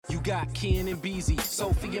You got Ken and Beezy,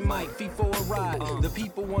 Sophie and Mike, feet for a ride. The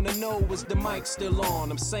people wanna know, is the mic still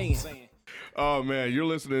on? I'm saying. Oh man, you're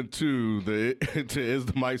listening to Is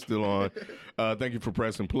the Mic Still On? Thank you for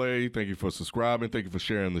pressing play. Thank you for subscribing. Thank you for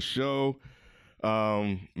sharing the show.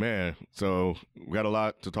 Man, so we got a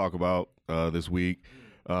lot to talk about this week.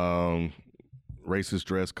 Racist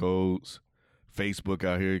dress codes, Facebook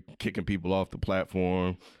out here kicking people off the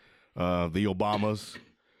platform, the Obamas,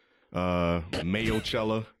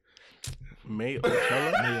 Mayochella.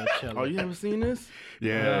 Mayochella. Oh, you haven't seen this?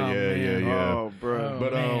 Yeah. Oh,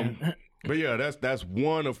 bro. But yeah, that's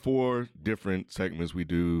one of 4 different segments we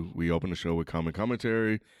do. We open the show with common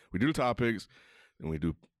commentary. We do the topics, and we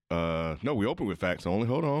do. No, we open with facts only.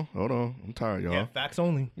 Hold on. I'm tired, y'all. Yeah, facts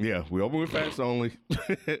only. Yeah, we open with facts only.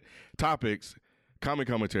 Topics, common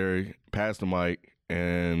commentary, pass the mic,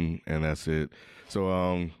 and that's it.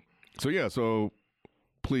 So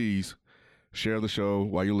please share the show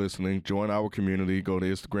while you're listening. Join our community. Go to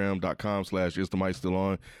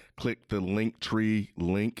Instagram.com/IsTheMicStillOn. Click the Linktree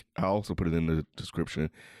link. I'll also put it in the description.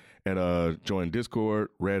 And join Discord,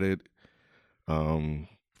 Reddit,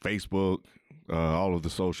 Facebook, all of the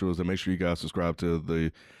socials. And make sure you guys subscribe to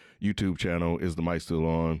the YouTube channel, Is the Mic Still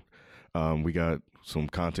On? We got some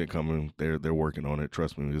content coming. They're working on it.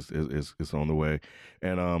 Trust me, it's on the way.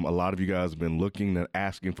 And a lot of you guys have been looking and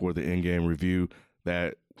asking for the in-game review.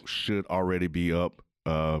 That should already be up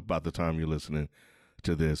by the time you're listening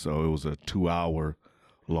to this. So it was a 2-hour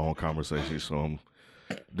long conversation. So I'm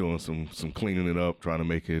doing some cleaning it up, trying to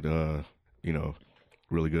make it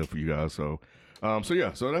really good for you guys. So that's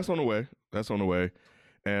on the way.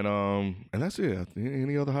 And that's it.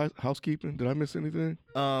 Any other housekeeping? Did I miss anything?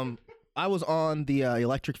 I was on the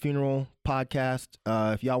Electric Funeral podcast.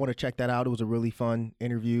 If y'all want to check that out, it was a really fun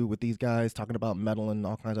interview with these guys talking about metal and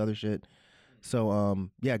all kinds of other shit. So,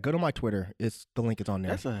 go to my Twitter. The link is on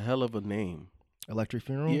there. That's a hell of a name. Electric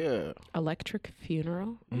Funeral? Yeah. Electric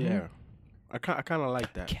Funeral? Mm-hmm. Yeah. I kind of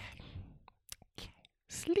like that. Okay.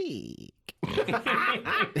 Sleek.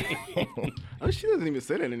 She doesn't even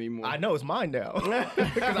say that anymore. I know, it's mine now.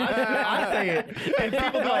 Because I say it, and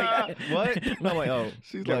people be like, what? And I'm like, oh.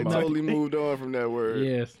 She's like totally moved on from that word.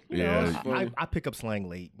 Yes. I pick up slang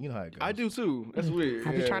late. You know how it goes. I do too. That's weird.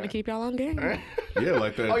 I've been trying to keep y'all on game. Yeah,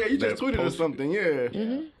 like that. Oh, yeah, you just tweeted or something. Yeah.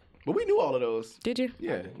 Mm-hmm. But we knew all of those. Did you?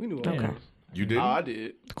 Yeah, we knew all of Okay. those. You did? Oh, I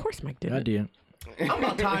did. Of course Mike did. I did. I'm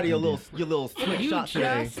not tired of your little slick You shot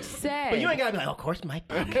today. just said. But you ain't gotta be like, of course, Mike.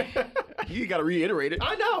 You got to reiterate it.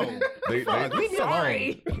 I know. They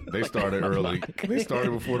Sorry. They started early. They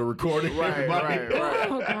started before the recording. Right.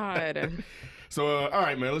 Oh, God. So, all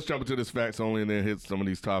right, man, let's jump into this facts only and then hit some of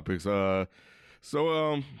these topics. We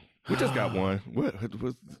just got one. What?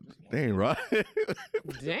 Dang, right?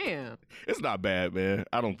 Damn. It's not bad, man.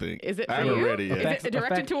 I don't think. Is it I for haven't you? read it yet. Is it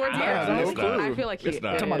directed towards you? I have no clue. I feel like It's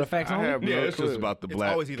not. Talking about the facts I only? have no Yeah, it's clue. just about the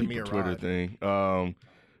black always either people me or Twitter Rod. thing.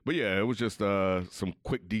 But yeah, it was just some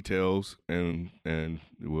quick details, and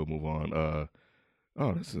we'll move on.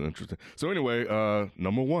 This is interesting. So anyway,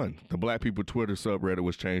 number 1, the Black People Twitter subreddit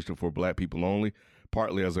was changed to for Black People Only,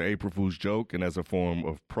 partly as an April Fool's joke and as a form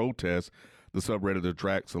of protest. The subreddit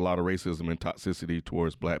attracts a lot of racism and toxicity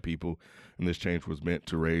towards Black people, and this change was meant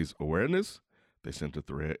to raise awareness. They sent a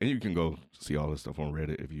thread, and you can go see all this stuff on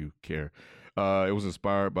Reddit if you care. It was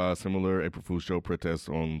inspired by a similar April Fool's joke protest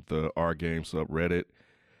on the R Game subreddit.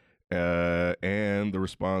 And the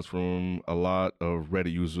response from a lot of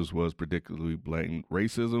Reddit users was particularly blatant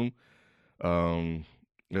racism.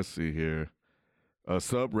 Let's see here. A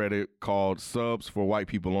subreddit called Subs for White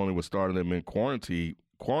People Only was started and been quarantined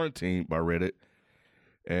by Reddit.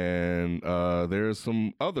 And there's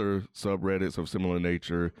some other subreddits of similar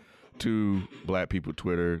nature to Black People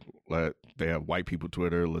Twitter. Like they have White People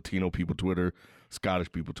Twitter, Latino People Twitter, Scottish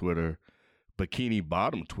People Twitter, Bikini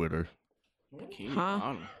Bottom Twitter.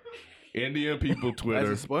 Indian people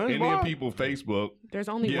Twitter, As in SpongeBob? Indian people Facebook. There's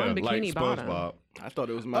only one Bikini like Bottom. SpongeBob. I thought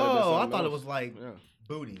it was. I thought it was like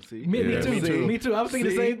booty. See? Me Yeah. too. Me too. I was thinking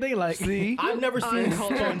the same thing. Like, I've never seen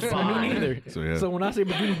SpongeBob. me neither. So, yeah. So when I say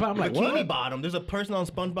Bikini Bottom, I'm like, Bikini what? Bottom. There's a person on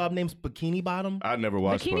SpongeBob named Bikini Bottom. I never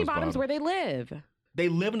watched Bikini SpongeBob. Bottom's where they live. They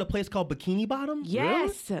live in a place called Bikini Bottom.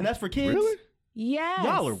 Yes. And that's for kids. Really? Yes.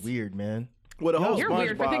 Y'all are weird, man. Well, the whole You're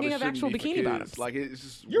weird for SpongeBob, thinking it of shouldn't actual be for bikini kids. bottoms. Like it's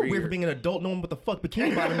just You're weird for being an adult knowing what the fuck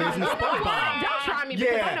Bikini Bottom is in SpongeBob. Don't try me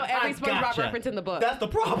because I know every I SpongeBob gotcha. reference in the book. That's the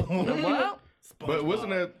problem. Well, But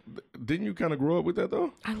wasn't that? Didn't you kind of grow up with that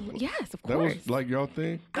though? yes, of That course. was like y'all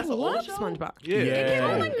thing. I That's an love old show? SpongeBob. Yeah. It came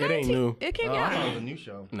out like It ain't 19 new. It came I thought it out. was a new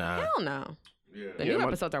show. Nah. Hell no. Yeah. The new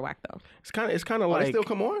episodes are whack though. It's kind of Oh, like they still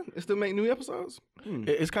come on. It still make new episodes.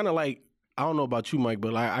 It's kind of like I don't know about you, Mike,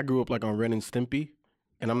 but like I grew up like on Ren and Stimpy.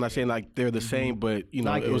 And I'm not saying like they're the same, but you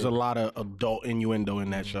know, I it get was it. a lot of adult innuendo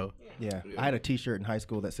in that show. Yeah. I had a T-shirt in high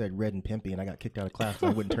school that said "Red and Pimpy," and I got kicked out of class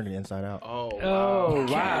because I wouldn't turn it inside out. Oh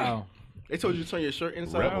wow. They told you to turn your shirt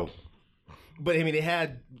inside Rebel. out. But I mean, it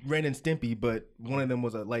had Ren and Stimpy, but one of them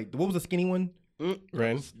was what was the skinny one?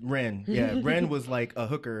 Ren. Ren. Yeah, Ren was like a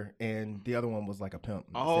hooker, and the other one was like a pimp.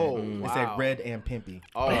 It said Red and Pimpy.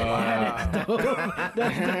 Oh, wow.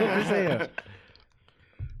 That's dope as hell.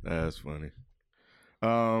 That's funny.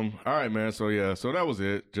 All right, man. So yeah, so that was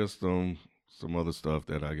it. Just some other stuff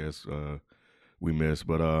that I guess we missed,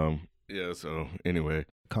 but yeah. So anyway,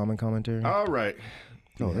 Common commentary. all right.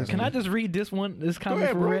 Can I just read this comment ahead,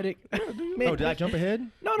 from bro. Reddick? Oh, did I jump ahead?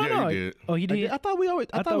 No, Yeah, no. you did. Oh, you did. I thought we always.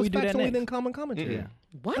 I thought it was we do facts that only next. then common commentary.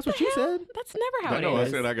 What That's the what you hell? said. That's never how I it know. I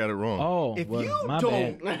is. said I got it wrong. Oh, If well, you my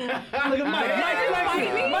don't, bad. Look at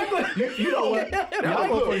Mike. You know what? Y'all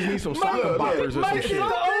motherfuckers need some soccer boppers or some shit.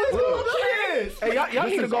 Hey, y'all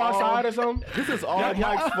need to go outside or something. This is all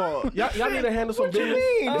Mike's fault. Y'all need to handle some What you business.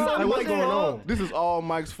 mean? This is Like, what's Mike's going fault. on? This is all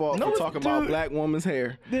Mike's fault for talking about black woman's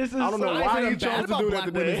hair. This is I don't know I why ain't he saying bad chose to about do black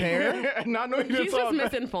that women's today. hair. And I know he didn't He's just talk.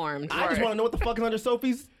 misinformed. I just want to know what the fuck is under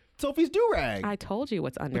Sophie's do-rag. I told you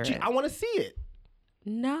what's under it. I want to see it.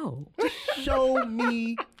 No. Show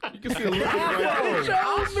me. You can see a little bit right there.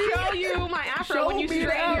 I'll show you my afro when you me the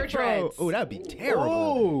straighten your afro. dreads. Oh, that'd be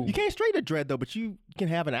terrible. You can't straighten a dread though, but you can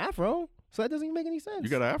have an afro. So that doesn't even make any sense. You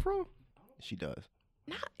got an afro? She does.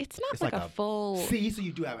 It's not It's like, like a a- full. See, so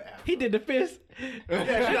you do have an afro. He did the fist.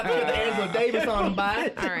 Yeah, she got the Angela Davis on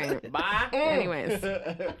by. All right. Bye. Anyways.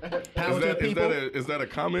 Power to the people. Is that a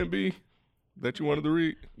comment, B, that you wanted to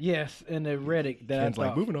read? Yes, and the Reddick that Ken's I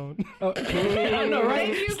like thought. moving on. Oh, I know,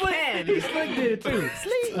 right? Thank you, Ken. Slick did it too.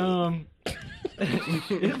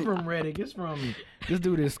 It's from Reddick. It's from this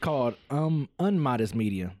dude is called Unmodest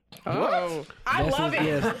Media. Oh. I That's love his, it.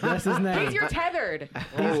 Yes, that's his name. He's your tethered.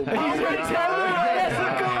 He's your tether.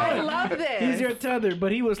 I love this. He's your tether.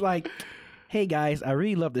 But he was like, "Hey guys, I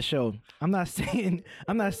really love the show. I'm not saying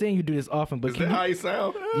you do this often, but Is can that you?" how you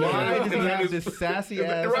sound? Why does he Is that have his- this sassy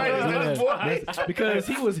ass? Right, is that his voice?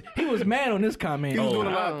 Because he was mad on this comment.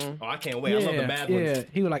 Oh, I can't wait. I love the bad ones. Yeah,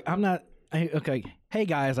 he was like, "I'm not." Okay, hey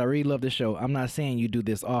guys, I really love the show. I'm not saying you do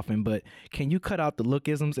this often, but can you cut out the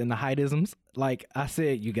lookisms and the heightisms? Like I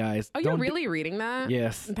said, you guys. Oh, you're don't do- really reading that?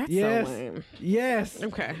 Yes. That's yes. so lame. Yes.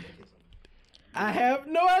 Okay. I have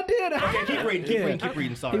no idea. Okay, keep reading. Keep Yeah. reading. Keep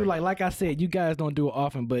reading. Sorry. He was like I said, you guys don't do it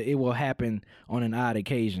often, but it will happen on an odd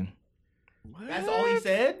occasion. That's all he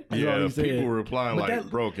said. That's all Yeah, he said. people were replying But like, that-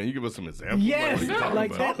 "Bro, can you give us some examples?" Yes, what are you talking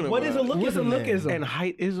like about? that. What is a lookism? What's a then? lookism? And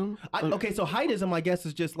heightism Okay, so heightism, I guess,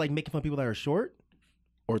 is just like making fun of people that are short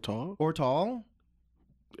or tall? or tall.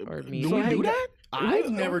 Or Do me. we do that? I've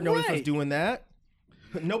never noticed us right. doing that.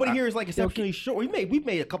 Nobody here is like exceptionally short. We've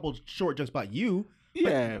made a couple short jokes about you. Yeah.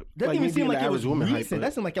 That like didn't even me seem being like the it was average woman height, recent. but-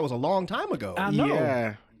 That seemed like that was a long time ago. I know.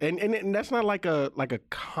 Yeah. And that's not like a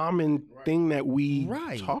common thing that we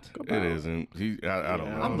Right. talk about. It isn't. I don't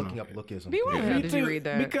know. I'm looking up lookism. Be what? Yeah. How Me did too, you read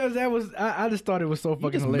that? Because that was I just thought it was so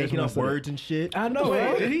fucking Just hilarious. making when I up said it. words and shit. I know. Wait,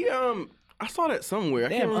 right? did he? I saw that somewhere. I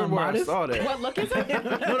Damn, can't remember where I unmodest? saw that. What look is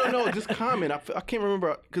it? No. Just comment. I can't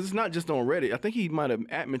remember because it's not just on Reddit. I think he might have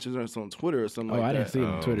mentioned us on Twitter or something Oh, like I that. didn't see it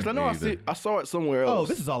on Oh. Twitter. 'Cause I know Me either. I saw it somewhere else. Oh,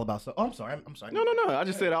 this is all about. I'm sorry. I'm sorry. No. I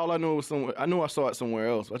just said all I know was somewhere. I know I saw it somewhere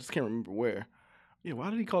else. I just can't remember where. Yeah, why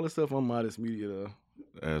did he call himself Unmodest Media though?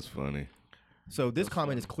 That's funny. So this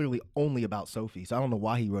comment is clearly only about Sophie. So I don't know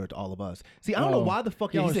why he wrote it to all of us. See, I don't know Oh. why the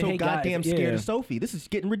fuck Yeah, y'all he are said, so "Hey, guys," goddamn scared yeah. of Sophie. This is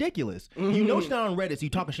getting ridiculous. You know she's not on Reddit, so you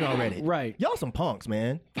talking shit on Reddit. Right. Y'all some punks,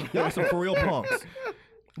 man. Y'all some for real punks.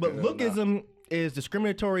 But lookism is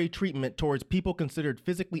discriminatory treatment towards people considered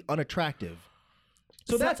physically unattractive.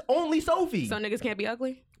 So that's only Sophie. So niggas can't be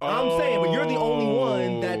ugly? I'm saying, but you're the only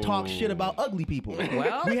one that talks shit about ugly people.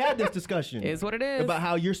 Well, we had this discussion. is what it is. About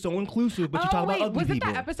how you're so inclusive, but you talk wait, about ugly was it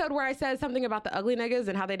people. that episode where I said something about the ugly niggas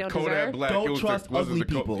and how they don't Kodak deserve? Black. it Don't was trust was it ugly the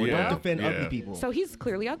people. Yeah, Don't defend yeah. ugly people. So he's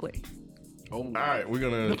clearly ugly. All right, we're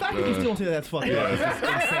gonna. The fact that you still say that's fucking up is just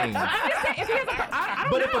insane. If he has I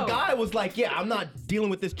don't But if know. a guy was like, yeah, I'm not dealing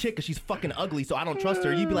with this chick because she's fucking ugly, so I don't trust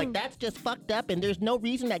her, you'd be like, that's just fucked up, and there's no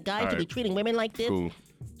reason that guys should be Alright. treating women like this. Cool.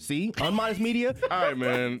 See? Unmodest media? All right,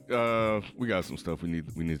 man. We got some stuff we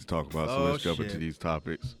need to talk about. So Oh, let's jump shit. into these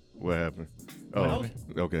topics. What happened? Oh,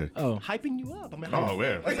 okay. Oh. Hyping you up. I'm Oh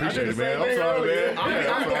man, appreciate it, man. I'm sorry, man.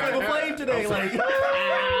 I'm the Flavor Flav today. Like,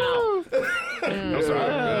 I'm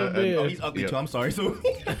sorry. oh, he's ugly Yeah. too. I'm sorry. So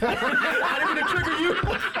I didn't mean to trigger you.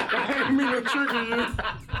 I didn't mean to trigger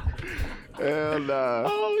you. Hell nah.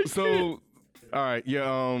 So, all right,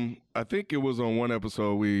 yeah. I think it was on one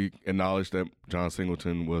episode we acknowledged that John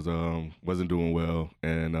Singleton was wasn't doing well,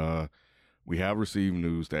 and we have received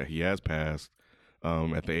news that he has passed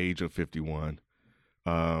at the age of 51.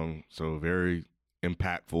 So very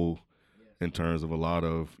impactful in terms of a lot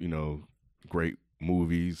of, great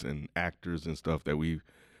movies and actors and stuff that we've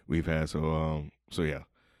had. So yeah.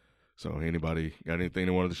 So anybody got anything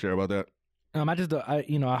they wanted to share about that?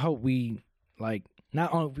 I hope we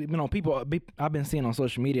not on people. I've been seeing on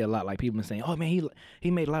social media a lot, like people been saying, "Oh man,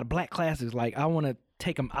 he made a lot of black classics." Like I want to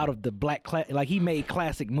take him out of the black like he made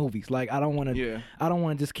classic movies. Like I don't want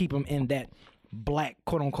to just keep him in that black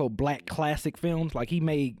quote unquote black classic films. Like he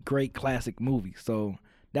made great classic movies. So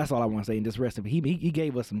that's all I want to say. And just rest of it, he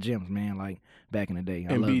gave us some gems, man. Like back in the day.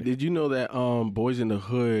 And B, did you know that Boys in the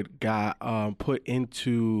Hood got put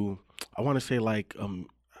into? I want to say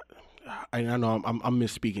I know I'm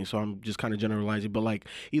misspeaking, so I'm just kind of generalizing, but like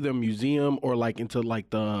either a museum or like into like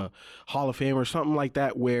the Hall of Fame or something like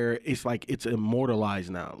that, where it's like it's immortalized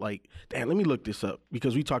now. Like, damn, let me look this up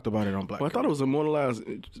because we talked about it on Black. Well, I thought it was immortalized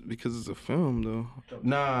because it's a film, though.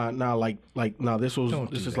 Nah. This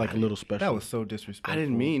is like a little special. That was so disrespectful. I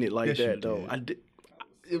didn't mean it like Yes, you that, though. did. I did.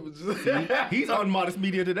 It was. He's on Modest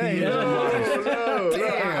Media today. No,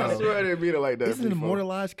 Damn. I swear I didn't mean it like that. Isn't it before.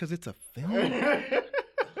 immortalized because it's a film?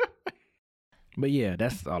 But yeah,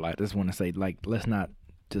 that's all I just want to say. Like, let's not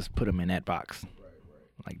just put him in that box.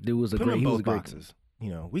 Like, dude was a Put great. him in He was both a great. boxes.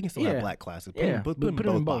 We can still Yeah. have black classics. Yeah, Put put him him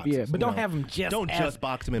in in both both. Yeah, boxes, but don't have him just. Don't just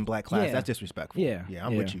box him in black class. Yeah. That's disrespectful. Yeah,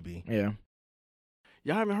 I'm with you, B. Yeah.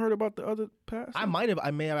 Y'all haven't heard about the other pass? I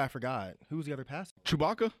may have. I forgot. Who was the other pastor?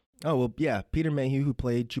 Chewbacca? Oh well, yeah, Peter Mayhew, who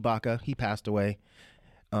played Chewbacca, he passed away.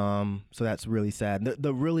 So that's really sad.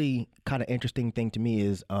 The really kind of interesting thing to me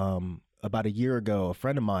is about a year ago, a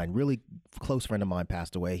friend of mine, really close friend of mine,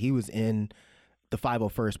 passed away. He was in the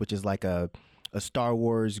 501st, which is like a Star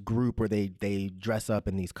Wars group where they dress up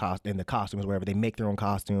in these in the costumes, wherever they make their own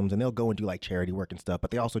costumes, and they'll go and do like charity work and stuff. But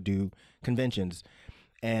they also do conventions.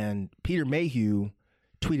 And Peter Mayhew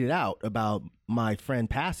tweeted out about my friend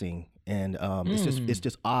passing, and it's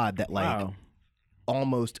just odd that like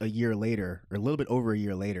almost a year later, or a little bit over a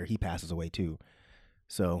year later, he passes away too.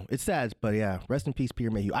 So it's sad, but yeah, rest in peace,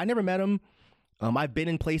 Peter Mayhew. I never met him. I've been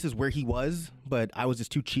in places where he was, but I was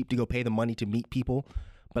just too cheap to go pay the money to meet people.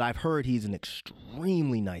 But I've heard he's an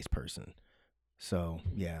extremely nice person. So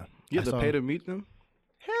yeah, You have to pay to meet them?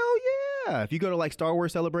 Hell yeah! If you go to like Star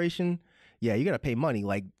Wars Celebration, yeah, you gotta pay money.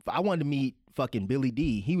 Like I wanted to meet fucking Billy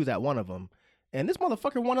D. He was at one of them, and this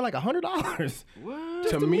motherfucker wanted like $100 What?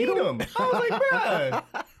 just to meet him. I was like,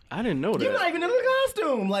 bruh, I didn't know that. you're not even in the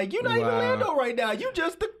costume. Like you're not even Lando right now. You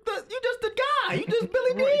just the guy. You just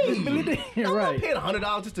Billy D. Billy D, I'm right. not paying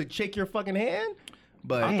 $100 just to shake your fucking hand.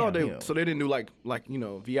 But I thought damn, so they didn't do like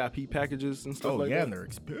VIP packages and stuff oh like yeah, that. and they're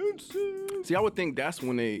expensive. See, I would think that's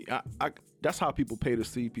when that's how people pay to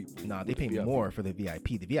see people. Nah, they with pay VIP. more for the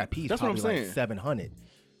VIP. The VIP is That's what I'm probably like saying. $700.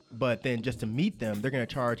 But then just to meet them, they're gonna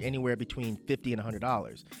charge anywhere between $50 and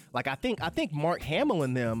 $100. Like I think Mark Hamill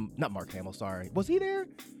and them, not Mark Hamill, sorry, was he there?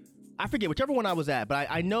 I forget whichever one I was at, but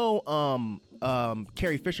I know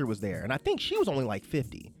Carrie Fisher was there, and I think she was only like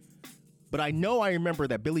 $50. But I remember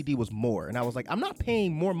that Billy D was more, and I was like, I'm not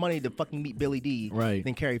paying more money to fucking meet Billy D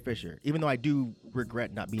than Carrie Fisher, even though I do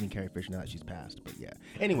regret not meeting Carrie Fisher now that she's passed. But yeah.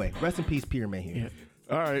 Anyway, rest in peace, Peter Mayhew.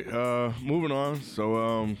 All right, moving on.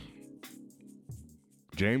 So,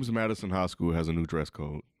 James Madison High School has a new dress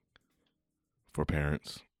code for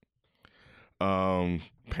parents.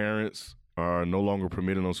 Parents are no longer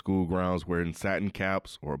permitted on school grounds wearing satin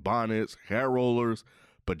caps or bonnets, hair rollers,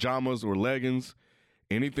 pajamas, or leggings.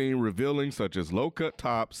 Anything revealing, such as low-cut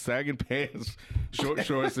tops, sagging pants, short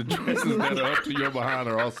shorts, and dresses that are up to your behind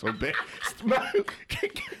are also banned.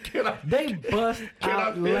 They bust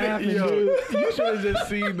out laughing. You should have just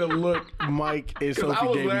seen the look Mike and Because I Sophie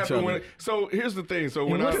was gave each laughing other. when. So here's the thing. So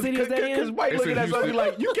when what I city is that in? Because Mike It's looking in at Sophie Houston.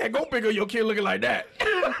 like, you can't go pick up your kid looking like that.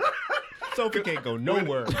 Sophie can't go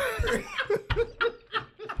nowhere.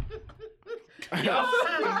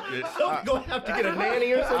 Sophie gonna have to get a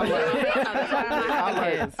nanny or something.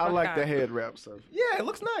 I like the head wrap stuff. Yeah, it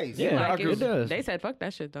looks nice. Yeah, Like it does. They said fuck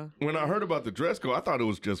that shit though. when I heard about the dress code, I thought it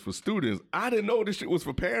was just for students. I didn't know this shit was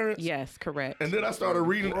for parents. Yes, correct. And then I started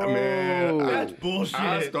reading. Man, That's bullshit.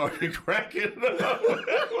 I started cracking up.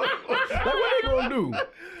 Like, what they gonna do?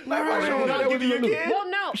 Like, what You're not giving your kid? Well,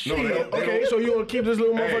 no. No, they Okay, so you gonna keep this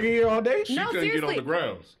little motherfucker here all day? She No, couldn't get on seriously. the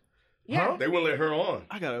grounds. Yeah. They wouldn't let her on.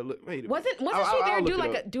 I gotta look. Wait. Wasn't she there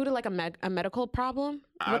due to like a medical problem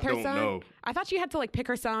I with her don't son? know. I thought she had to like pick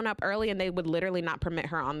her son up early, and they would literally not permit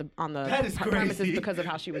her on the That is premises crazy. because of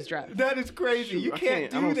how she was dressed. That is crazy. You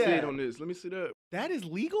can't I don't do see it that. on this. Let me see that. That is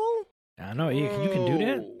legal? I know you can do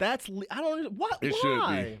that. That's I don't what? It should be.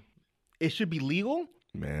 why? It should be legal?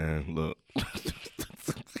 Man, look.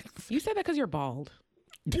 You said that because you're bald.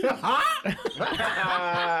 I'm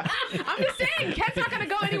just saying, Ket's not gonna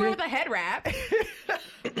go anywhere with a head wrap.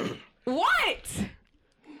 What?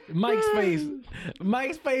 Mike's face.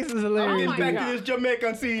 Mike's face is hilarious. Oh my Back God. to this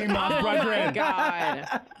Jamaican scene, my Oh my brethren.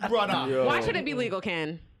 God. Brother. Why should it be legal,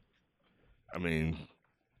 Ken? I mean,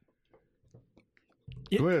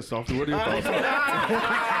 go ahead, Softy. What are your thoughts?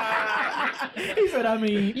 He said, I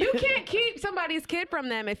mean. You can't keep somebody's kid from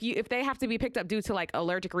them if they have to be picked up due to like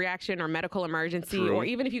allergic reaction or medical emergency, True. or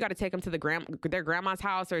even if you got to take them to their grandma's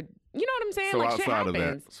house, or you know what I'm saying? So like shit outside of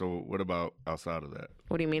happens. that, so what about outside of that?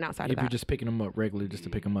 What do you mean outside If of you're that? just picking them up regularly just to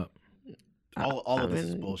pick them up. All of this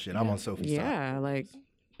is bullshit. I'm on Sophie's side. Yeah, like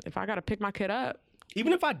if I got to pick my kid up.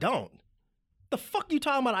 Even if I don't. The fuck you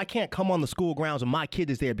talking about? I can't come on the school grounds and my kid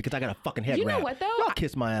is there because I got a fucking head You know wrap. what, though? Y'all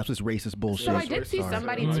kiss my ass with this racist bullshit. So I did see Sorry.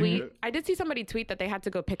 somebody tweet. I did see somebody tweet that they had to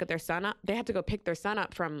go pick up their son up. They had to go pick their son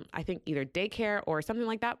up from, I think, either daycare or something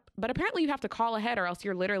like that. But apparently, you have to call ahead, or else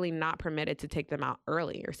you're literally not permitted to take them out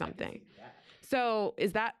early or something. So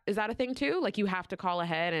is that a thing too? Like you have to call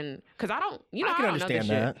ahead, and because I don't, I can don't know understand this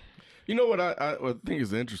that. shit. You know what I think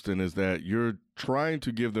is interesting is that you're trying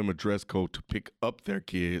to give them a dress code to pick up their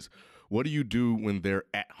kids. What do you do when they're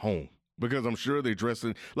at home? Because I'm sure they dress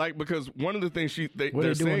in because one of the things What they're are they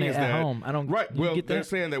doing saying is at that home? I don't. right. you Well, get they're that?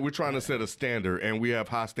 saying that we're trying to set a standard and we have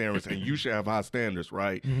high standards and you should have high standards,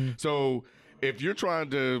 right? Mm-hmm. So if you're trying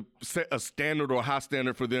to set a standard or a high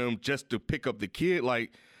standard for them just to pick up the kid,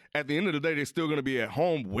 like at the end of the day, they're still going to be at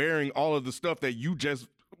home wearing all of the stuff that you just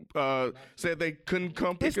said they couldn't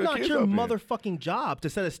come pick It's their not kids your up in. motherfucking job to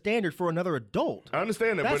set a standard for another adult. I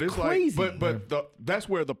understand that, That's but it's crazy. like, that's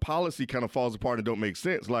where the policy kind of falls apart and don't make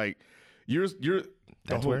sense. Like,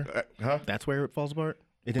 That's where? That's where it falls apart?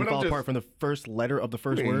 It didn't But I'm fall just- apart from the first letter of the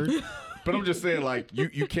first word? But I'm just saying, like,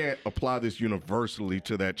 you can't apply this universally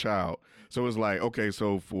to that child. So it's like, okay,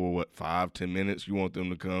 so for 5-10 minutes, you want them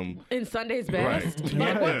to come. In Sunday's best. Right. Like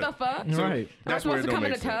Yeah. what the fuck? So Right. Am I that's where supposed it to don't come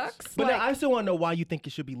in a make sense. tux? But Like, I still want to know why you think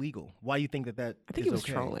it should be legal. Why you think that I think is he was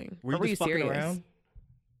okay. trolling. Were Or you were just you fucking serious? around?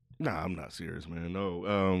 Nah, I'm not serious, man.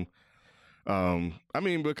 No. I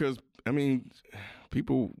mean, because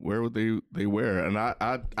people wear what they wear, and I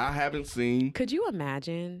haven't seen. Could you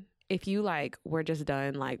imagine if you like were just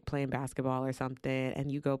done like playing basketball or something,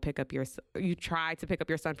 and you go pick up you try to pick up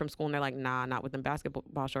your son from school, and they're like, nah, not with them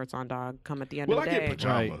basketball shorts on, dog. Come at the end Well, of I the day. get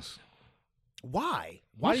pajamas. Why?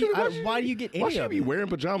 Why do you get Why any should of be it? wearing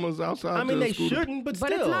pajamas outside? I mean, the they school? shouldn't, but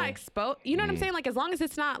But still. it's not exposed. You know what I'm saying? Like as long as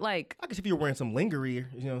it's not like. I guess if you're wearing some lingerie,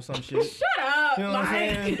 some shit. Shut up, You know what I'm Mike.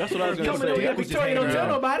 saying? That's what I was gonna Coming say. over Victoria, don't tell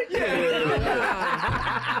nobody.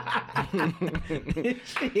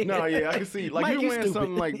 No, yeah, I can see. Like Mike, you're you wearing stupid.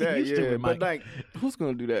 something like that, You yeah. stupid, But Mike. like, who's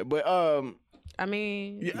gonna do that? But I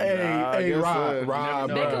mean, Nah, I guess, Rob.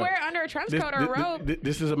 they could wear it under a trench coat or a robe.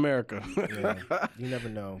 This is America. Yeah, you never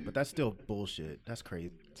know, but that's still bullshit. That's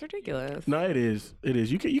crazy. It's ridiculous. No, it is. It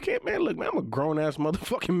is. You can't, man. Look, man, I'm a grown ass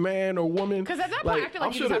motherfucking man or woman. Because at that point, I feel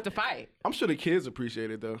like you just have to fight. I'm sure the kids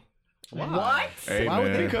appreciate it though. What? Hey, Why would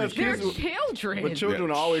man. they Because They're kids, children. but children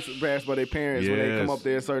are always embarrassed by their parents when they come Yes. up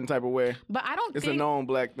there a certain type of way. But I don't It's think. a known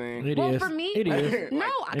black thing. It Well, is. for me, It is. no,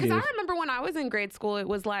 because It I is. remember when I was in grade school, it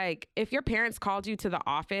was like if your parents called you to the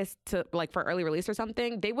office to like for early release or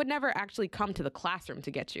something, they would never actually come to the classroom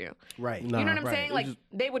to get you. Right. Nah. You know what I'm right. saying? Like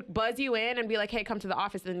they would buzz you in and be like, "Hey, come to the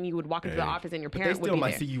office," and then you would walk into the office and your They parent would still be might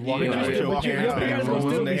there. see you walking Yeah, out with yeah, your but parents' your parents will rolls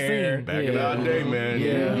still in the be hair. seen. Back in Yeah. our day, man.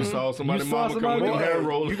 Yeah. You saw somebody's You saw mama somebody come with go- hair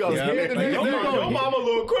rollers. You got scared. Like, Your mama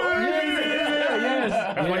look crazy.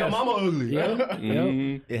 Yes. Like your mama ugly. Yep. Yep.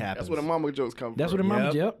 Mhm. It happens. That's where the mama jokes come from. That's where the mama.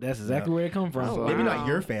 Yep. Yep. That's exactly where it come from. Oh, Maybe Wow. not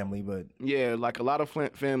your family, but Yeah, like a lot of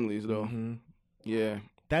families though. Yeah.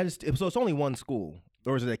 that is. So it's only one school,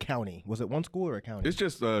 or is it a county? Was it one school or a county? It's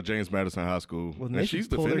just James Madison High School, Well, and they she's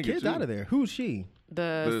should pull their defending it kids too. out of there. Who's she?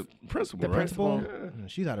 The principal, right? Principal. Yeah.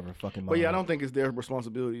 She's out of her fucking mind. But yeah, I don't think it's their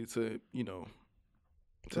responsibility to,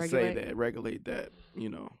 Regulate. regulate that.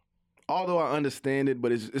 Although I understand it,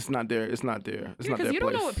 but it's not their it's not their Because place. you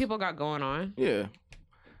don't know what people got going on. Yeah.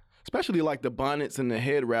 Especially like the bonnets and the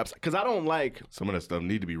head wraps, because I don't like. Some of that stuff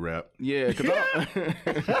need to be wrapped. Yeah, because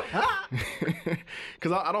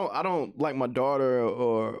I don't like my daughter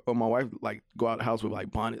or my wife like go out the house with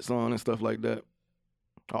like bonnets on and stuff like that.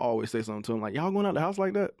 I always say something to them like, "Y'all going out the house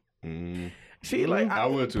like that?" Mm. See, like I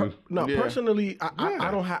would too. Yeah. Personally, Yeah.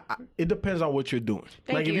 I don't have. It depends on what you're doing.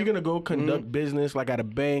 Thank like you. if you're gonna go conduct business, like at a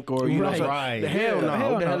bank or you Right. know, Right. the hell Yeah. no,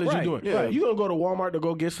 Hell what the hell no. is Right. you doing? Yeah. You gonna go to Walmart to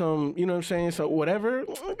go get some, you know what I'm saying? So whatever.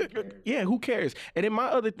 Yeah, who cares? And then my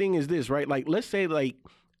other thing is this, right? Like let's say like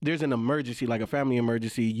there's an emergency, like a family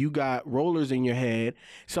emergency. You got rollers in your head.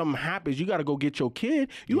 Something happens. You got to go get your kid.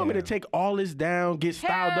 You want me to take all this down, get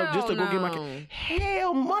styled up just to go get my kid?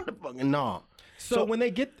 Hell, motherfucking no. So when they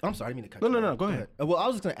get, I'm sorry, I didn't mean to cut you off. No, go ahead. Well, I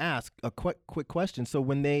was just gonna ask a quick question. So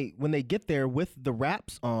when they get there with the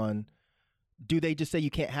wraps on, do they just say you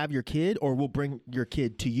can't have your kid, or we'll bring your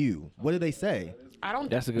kid to you? What do they say? I don't.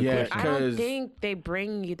 That's a good question. I don't think they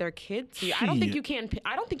bring their kids to you. I don't think you can.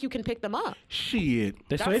 I don't think you can pick them up. Shit.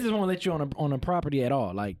 So they just won't let you on a property at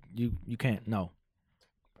all. Like you can't. No.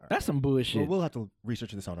 That's some bullshit. Well, we'll have to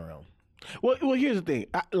research this on our own. Well, here's the thing.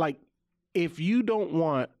 If you don't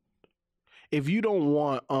want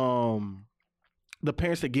the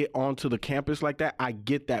parents to get onto the campus like that, I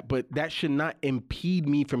get that, but that should not impede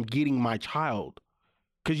me from getting my child.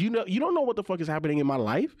 Cause you don't know what the fuck is happening in my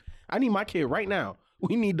life. I need my kid right now.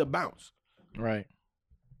 We need to bounce. Right.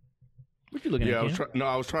 What you looking at?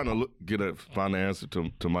 I was trying to find the answer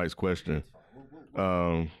to Mike's question.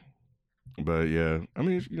 But yeah, I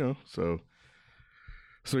mean,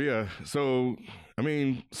 so yeah, so I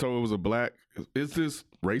mean, so it was a black. Is this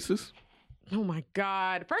racist? Oh my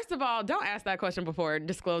God! First of all, don't ask that question before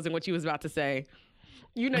disclosing what you was about to say.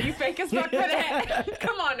 You know you fake as fuck for that.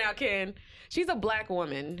 Come on now, Ken. She's a black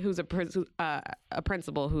woman who's a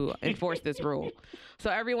principal who enforced this rule. So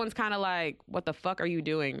everyone's kind of like, "What the fuck are you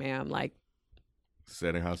doing, ma'am?" Like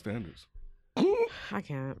setting high standards. I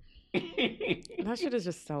can't. That shit is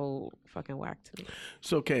just so fucking whack to me.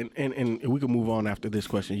 So, Ken, and we can move on after this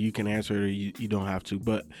question. You can answer it or you don't have to.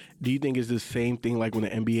 But do you think it's the same thing like when the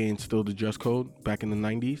NBA instilled the dress code back in the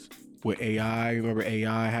 90s? With AI, remember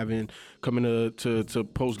AI coming to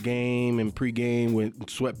post game and pre-game with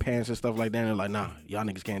sweatpants and stuff like that? And they're like, nah, y'all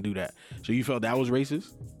niggas can't do that. So you felt that was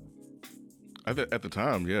racist? At the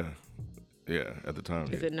time, yeah. Yeah, at the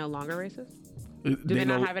time. Is it no longer racist? Do they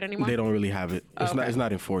not have it anymore? They don't really have it. It's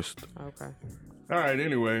not enforced. Okay. All right,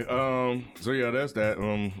 anyway, so yeah, that's that.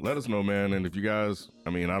 Let us know, man. And if you guys, I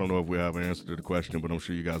mean, I don't know if we have an answer to the question, but I'm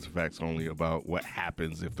sure you guys are facts only about what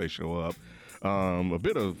happens if they show up. A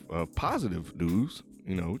bit of positive news,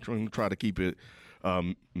 we're trying to try to keep it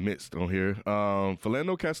mixed on here.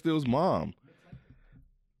 Philando Castile's mom.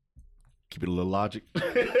 Keep it a little logic.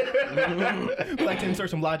 Like to insert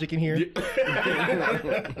some logic in here.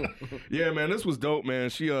 Yeah, man, this was dope, man.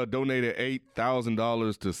 She donated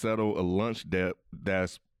 $8,000 to settle a lunch debt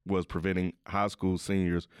that was preventing high school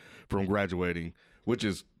seniors from graduating, which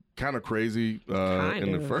is kind of crazy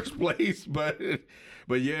in the first place, but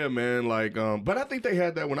yeah, man, like, but I think they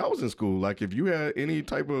had that when I was in school. Like, if you had any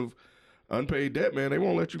type of unpaid debt, man, they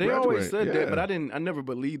won't let you graduate. They always said that, but I never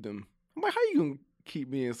believed them. I'm like, how you gonna keep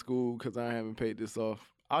me in school because I haven't paid this off?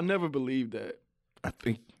 I'll never believe that. I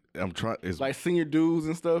think I'm trying. Like senior dues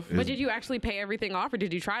and stuff. But did you actually pay everything off, or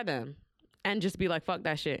did you try them and just be like, fuck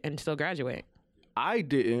that shit and still graduate? I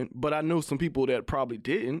didn't, but I know some people that probably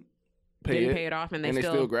didn't pay it off and they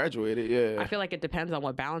still graduated. Yeah, I feel like it depends on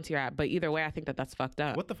what balance you're at, but either way, I think that's fucked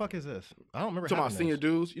up. What the fuck is this? I don't remember. Talking about senior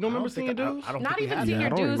dues. You don't remember senior dues? I don't Not think even senior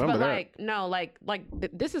dues, but that.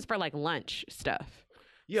 this is for like lunch stuff.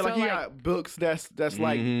 Yeah, like you got books that's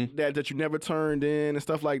like that you never turned in and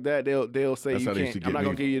stuff like that. They'll say That's you how they used to can't. I'm get not gonna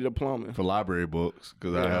me give you a diploma for library books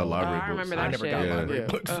because I had library books. I remember that I never shit. got Yeah. library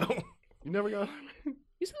books. So. You never got.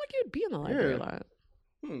 You seem like you'd be in the library a lot.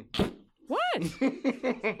 What?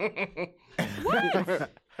 What?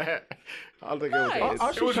 I'll think it was.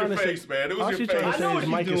 What? It was your face, man. It was your face. Trying to say is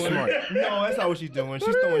Mike is smart. No, that's not what she's doing.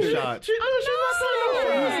 She's throwing shots. She's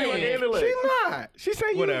not. She's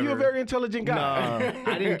saying you're a very intelligent guy.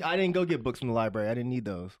 No, I didn't go get books from the library. I didn't need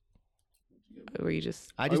those. Were you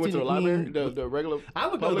just? I just went to didn't the library, need- the regular. I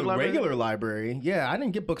would go to the regular library. Yeah, I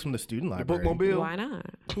didn't get books from the student library. Bookmobile. Why not?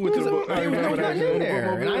 Who went to the book? There was nothing in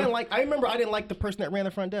there. And I remember I didn't like the person that ran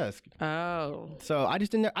the front desk. Oh. So I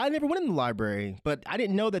just didn't. I never went in the library, but I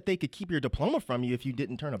didn't know that they could keep your diploma from you if you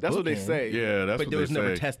didn't turn a That's book what they in. say. Yeah, that's But what it was they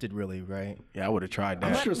never say. tested, really, right? Yeah, I would have tried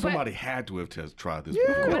I'm that. sure somebody had to have tried this. Yeah,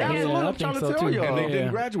 before. But that's what I I'm trying think to so tell too. y'all. And they didn't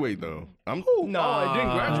Yeah. graduate though. No, it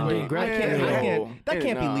didn't graduate. That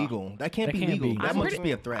can't be Nah. legal. That can't That be can't legal. be. That I'm must pretty-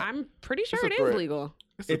 be a threat. I'm pretty sure It's it a is threat. legal.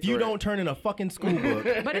 If you don't turn in a fucking school book,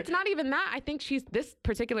 But it's not even that. I think this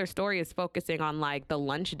particular story is focusing on like the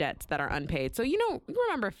lunch debts that are unpaid. So, you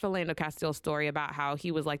remember Philando Castile's story about how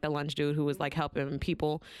he was like the lunch dude who was like helping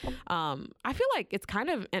people. I feel like it's kind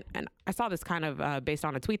of, and I saw this kind of based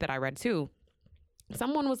on a tweet that I read too.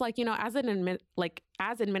 Someone was like,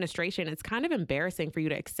 as administration, it's kind of embarrassing for you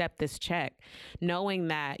to accept this check, knowing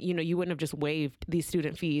that, you wouldn't have just waived these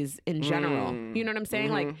student fees in general. You know what I'm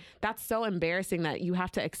saying? Like, that's so embarrassing that you have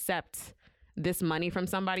to accept this money from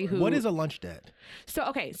somebody who. what is a lunch debt?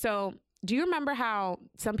 So do you remember how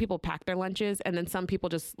some people pack their lunches and then some people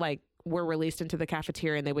just like were released into the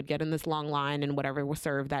cafeteria and they would get in this long line and whatever was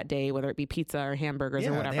served that day, whether it be pizza or hamburgers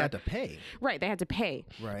or whatever. They had to pay. Right, they had to pay.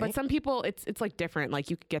 Right. But some people, it's like different. Like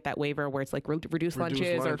you could get that waiver where it's like reduced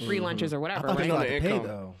lunches or free lunches or whatever. I thought they right? had to pay income.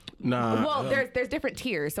 though. Nah. Well, there's different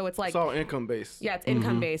tiers. So it's like, It's all income based. yeah, it's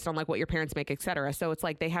income based on like what your parents make, et cetera. So it's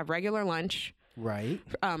like they have regular lunch, Right.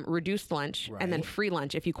 reduced lunch, and then Right. free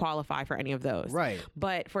lunch if you qualify for any of those. Right.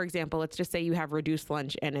 But for example, let's just say you have reduced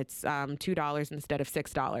lunch and it's $2 instead of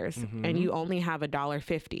 $6, Mm-hmm. and you only have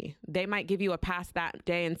 $1.50. They might give you a pass that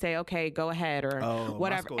day and say, okay, go ahead or Oh, my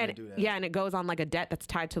whatever. school And didn't do that. yeah, and it goes on like a debt that's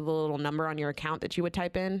tied to the little number on your account that you would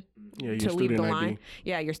type in Yeah, your to leave the student line. ID.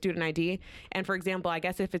 Yeah, your student ID. And for example, I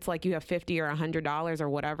guess if it's like you have $50 or $100 or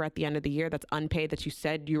whatever at the end of the year that's unpaid that you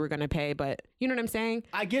said you were going to pay, but you know what I'm saying?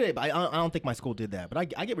 I get it, but I don't think my school did that. But I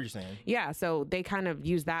get what you're saying. Yeah, so they kind of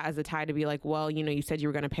use that as a tie to be like, well, you know, you said you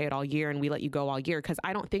were going to pay it all year and we let you go all year, because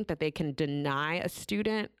I don't think that they can deny a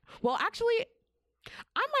student. Well, actually,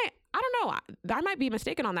 I don't know. I might be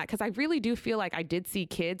mistaken on that, because I really do feel like I did see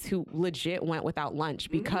kids who legit went without lunch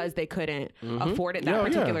because they couldn't afford it that Yeah, yeah.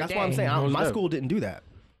 particular That's day. why I'm saying Most my def. school didn't do that.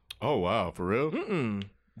 Oh wow, for real? Mm-mm.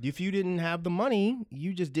 If you didn't have the money,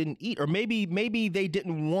 you just didn't eat, or maybe they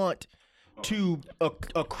didn't want to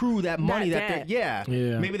accrue that money That that debt.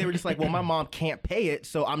 Yeah. maybe they were just like, well, my mom can't pay it,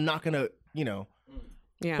 so I'm not gonna, you know.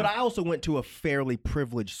 Yeah. But I also went to a fairly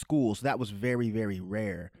privileged school, so that was very, very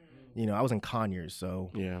rare. You know, I was in Conyers,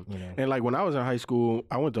 so Yeah. you know. And like when I was in high school,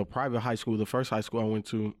 I went to a private high school, the first high school I went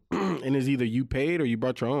to, and it's either you paid or you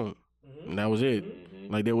brought your own. And that was it.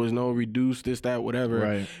 Like there was no reduced this, that, whatever.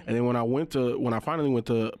 Right. And then when I finally went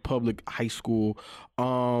to public high school,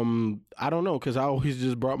 I don't know, because I always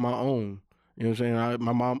just brought my own. You know what I'm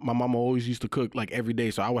saying? My mom always used to cook like every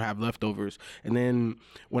day, so I would have leftovers. And then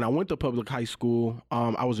when I went to public high school,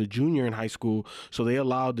 I was a junior in high school, so they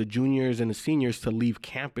allowed the juniors and the seniors to leave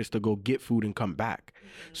campus to go get food and come back.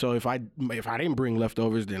 So if I didn't bring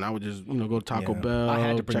leftovers, then I would just go to Taco Bell, I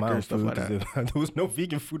had to bring my Checker, own stuff food like that. because there was no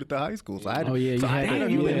vegan food at the high school, so I had to. Oh, yeah, so you I had to- didn't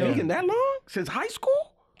Damn, you been Yeah. vegan that long? Since high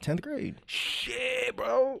school? 10th grade. Shit,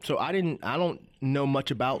 bro. So I don't know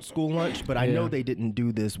much about school lunch, but I know they didn't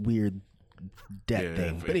do this weird debt Yeah,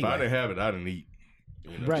 thing. if, But if I anyway. didn't have it, I didn't eat.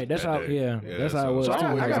 You know, Right, that's that how- day. yeah, that's how it was So too.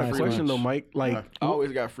 I It got was a nice question though, lunch. Mike. Like, I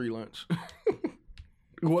always got free lunch.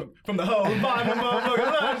 what? From the whole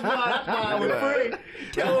motherfucker lunch, that's why I was free.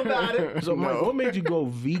 Tell about it. So, Mike, what made you go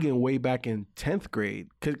vegan way back in 10th grade?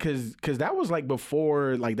 Cause that was like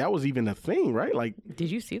before, like that was even a thing, right? Like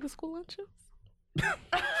Did you see the school lunches?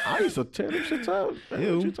 I used to tell them shit out. What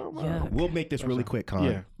you talking about? We'll make this really quick, Con.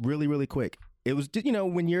 Yeah. Really, really quick. It was just,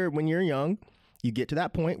 when you're young, you get to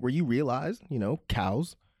that point where you realize,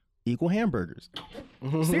 cows equal hamburgers.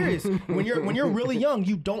 Serious. When you're really young,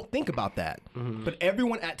 you don't think about that. But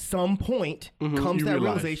everyone at some point comes You to that realize.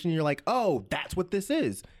 realization, and you're like, oh, that's what this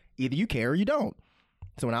is. Either you care or you don't.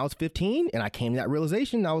 So when I was 15 and I came to that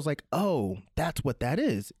realization, I was like, oh, that's what that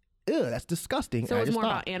is. Ew, that's disgusting. So And I it's just more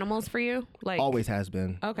stopped. about animals for you? Like Always has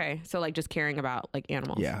been. Okay, so like just caring about like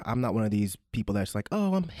animals. Yeah, I'm not one of these people that's like,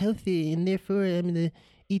 oh, I'm healthy and therefore I'm gonna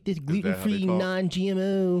eat this gluten-free, talk?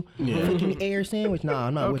 non-GMO freaking air sandwich. Nah,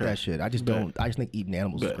 I'm not with Okay. that shit. I just don't. I just think eating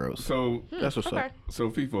animals is gross. So That's what's Okay. up.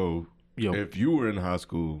 so FIFO, Yo. if you were in high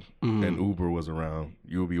school and Uber was around,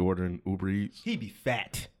 you would be ordering Uber Eats. He'd be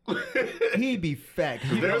fat. He'd be fat.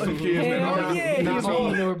 There's some kids that Hell are. yeah, Nah, you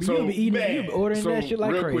so- be eating, you be ordering So that shit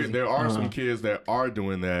like real crazy. quick, there are some kids that are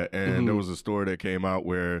doing that, and there was a story that came out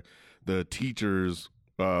where the teachers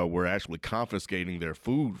were actually confiscating their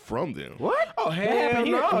food from them. What? Oh hell happened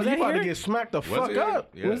here? no! Was You that about to here? get smacked the Was fuck it?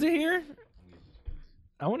 up? Yeah. Was it here?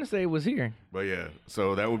 I want to say it was here. But yeah,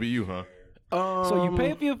 so that would be you, huh? So you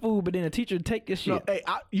pay for your food, but then the teacher take your shit. No, hey,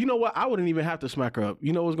 you know what? I wouldn't even have to smack her up.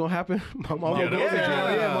 You know what's gonna happen? My mom Yeah, would that go. was in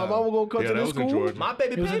Georgia. Yeah, my mom will go come Yeah, to that the was in school. Georgia. My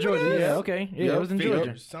baby It was in paid for Georgia. this? Yeah, okay. Yeah, it was in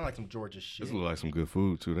Georgia. Sound like some Georgia shit. This look like some good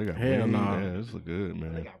food too. They got Hell wings. nah. Yeah, this look good,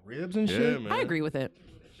 man. Got ribs and Yeah, shit. man. I agree with it.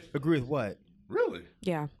 Agree with what? Really?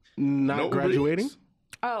 Yeah. Not No Uber graduating. Eats?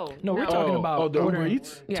 Oh No, we're talking Oh, about the Uber ordering.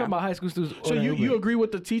 Eats? We're Yeah. talking about high school students. So ordering you Uber. agree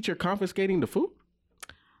with the teacher confiscating the food?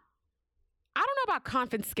 I don't know about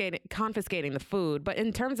confiscating the food, but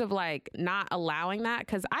in terms of like not allowing that,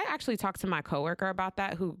 because I actually talked to my coworker about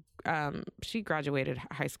that, who she graduated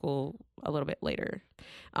high school a little bit later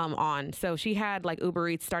on. So she had like Uber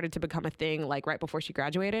Eats started to become a thing like right before she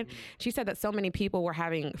graduated. She said that so many people were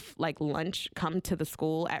having like lunch come to the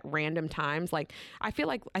school at random times. Like I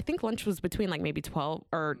think lunch was between like maybe 12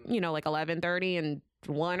 or like 11:30 and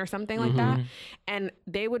 1 or something like that. And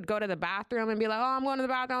they would go to the bathroom and be like, oh, I'm going to the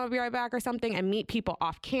bathroom, I'll be right back or something, and meet people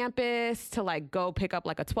off campus to like go pick up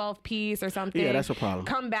like a 12-piece or something. Yeah, that's a problem.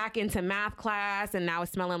 Come back into math class and now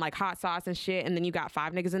it's smelling like hot sauce and shit. And then you got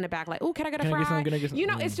 5 niggas in the back like, oh, can I get a fry? You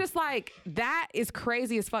know, it's just like, that is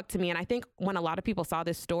crazy as fuck to me. And I think when a lot of people saw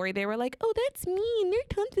this story, they were like, oh, that's mean. They're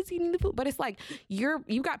confiscating the food. But it's like,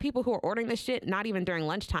 you got people who are ordering this shit not even during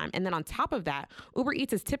lunchtime. And then on top of that, Uber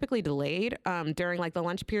Eats is typically delayed during like the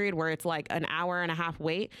lunch period where it's like an hour and a half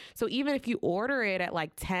wait. So even if you order it at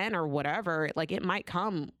like 10 or whatever, like it might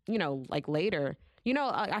come, you know, like later. You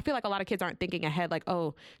know, I feel like a lot of kids aren't thinking ahead, like,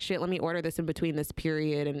 oh, shit, let me order this in between this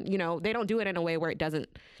period. And, you know, they don't do it in a way where it doesn't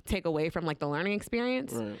take away from, like, the learning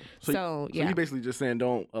experience. Right. So you're basically just saying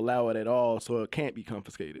don't allow it at all so it can't be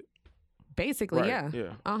confiscated. Basically, Right,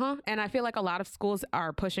 yeah. yeah. And I feel like a lot of schools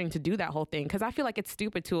are pushing to do that whole thing because I feel like it's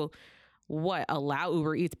stupid to, allow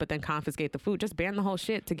Uber Eats but then confiscate the food. Just ban the whole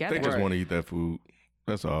shit together. They just want to eat that food.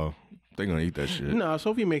 That's all. They're going to eat that shit. No,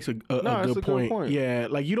 Sophie makes a good point. Yeah,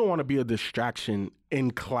 like you don't want to be a distraction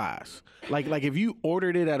in class. Like if you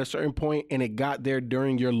ordered it at a certain point and it got there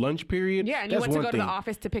during your lunch period. Yeah, and you went to go to the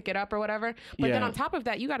office to pick it up or whatever. But then Yeah. on top of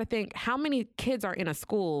that, you got to think how many kids are in a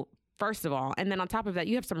school. First of all, and then on top of that,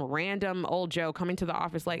 you have some random old Joe coming to the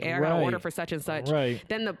office like, hey, I got to Right. order for such and such. Right.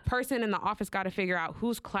 Then the person in the office got to figure out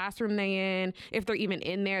whose classroom they in. If they're even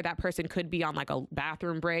in there, that person could be on like a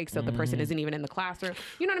bathroom break, so the person isn't even in the classroom.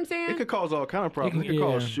 You know what I'm saying? It could cause all kind of problems. It could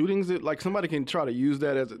cause shootings. Like somebody can try to use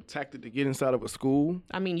that as a tactic to get inside of a school.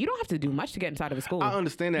 I mean, you don't have to do much to get inside of a school. I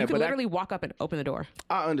understand that, You could but literally walk up and open the door.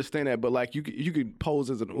 I understand that, but like you could pose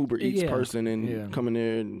as an Uber Eats Yeah. person and Yeah. come in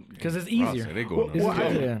there and Because it's Wow, easier. so they going It's on.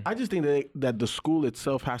 easier. I just think that the school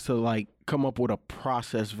itself has to like come up with a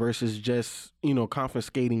process versus just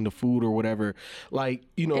confiscating the food or whatever. Like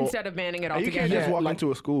Instead of banning it you altogether. can't just walk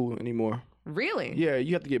into a school anymore. Really? Yeah,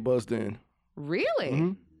 you have to get buzzed in.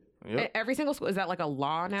 Really? Yep. Every single school, is that like a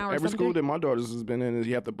law now or Every something? school that my daughter's has been in is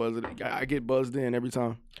you have to buzz it. I get buzzed in every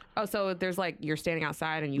time. Oh, so there's like you're standing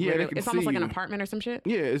outside and you Yeah, they literally, can it's almost see like an you. apartment or some shit.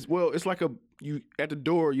 Yeah, it's like you at the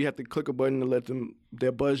door. You have to click a button to let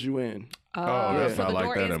they'll buzz you in. Oh, that's so not the like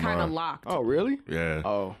door that is at kind of mine. locked. Oh, really? Yeah.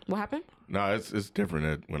 Oh, What happened? No, it's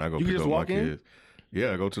different when I go You can pick just up my walk in? kids.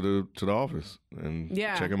 Yeah, I go to the office and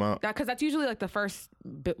Yeah, check them out. Because that's usually like the first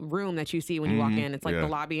room that you see when you walk in. It's like Yeah. the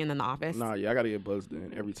lobby and then the office. nah. Yeah, I gotta get buzzed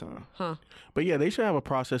in every time. Huh? But yeah, they should have a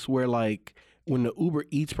process where like when the Uber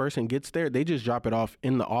Eats person gets there, they just drop it off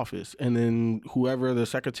in the office, and then whoever the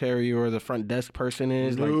secretary or the front desk person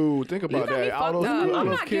is, like, Dude, think You about got me that. All fucked those, up. all I'm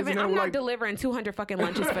those not kids in giving. there I'm were not like, delivering 200 fucking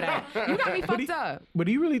lunches for that. You got me fucked up. but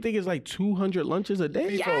do you really think it's like 200 lunches a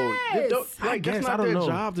day? Yes. like, guess, that's I not don't their know.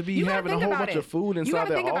 job to be You gotta having a think whole about bunch it. of food You inside gotta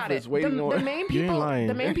their think about office it. waiting the on. main You ain't people, lying.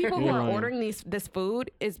 the main people You who ain't are lying. ordering this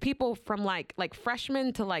food is people from like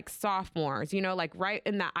freshmen to like sophomores. You know, like right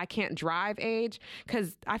in that I can't drive age.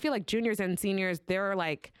 Because I feel like juniors and seniors, they're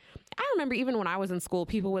like. I remember even when I was in school,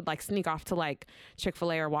 people would like sneak off to like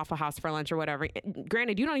Chick-fil-A or Waffle House for lunch or whatever.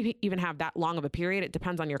 Granted, you don't even have that long of a period. It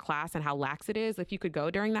depends on your class and how lax it is if you could go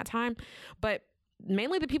during that time. But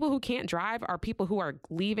mainly the people who can't drive are people who are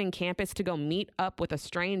leaving campus to go meet up with a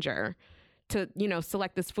stranger to,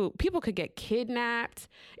 select this food. People could get kidnapped.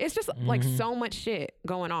 It's just like so much shit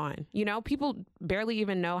going on. People barely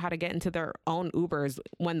even know how to get into their own Ubers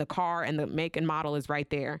when the car and the make and model is right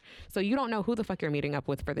there. So you don't know who the fuck you're meeting up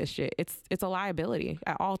with for this shit. It's a liability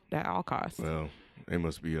at all costs. Well, they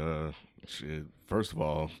must be shit. First of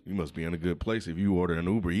all, you must be in a good place if you order an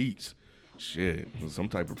Uber Eats. Shit, some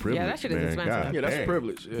type of privilege. that shit is man. expensive. God Yeah, that's dang. a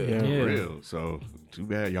privilege. Yeah. Yeah. For real. So too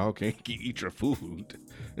bad y'all can't eat your food.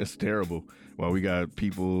 It's terrible. While we got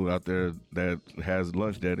people out there that has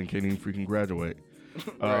lunch debt and can't even freaking graduate.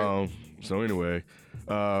 So anyway,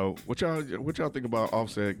 what y'all think about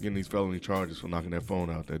Offset getting these felony charges for knocking that phone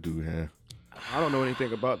out that dude had? I don't know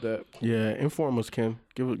anything about that. Yeah, inform us, Kim.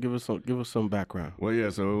 Give us some background. Well, yeah.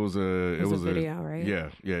 So it was a video, right?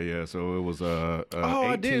 Yeah. So it was a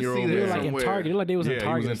I did 18-year-old see They that were man. like in somewhere. Target. It looked like they was in Yeah, he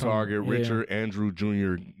Target. was in or something. Target. Yeah. Richard Andrew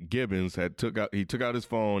Jr. Gibbons took out his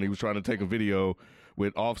phone. He was trying to take a video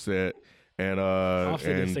with Offset, and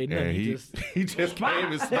Offset didn't say nothing, and he he just- he just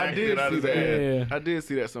came and smacked did it out see his that. ass. Yeah. I did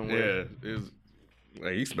see that somewhere. Yeah, it was,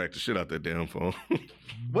 like, he smacked the shit out that damn phone.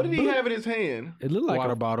 What did he have in his hand? It looked like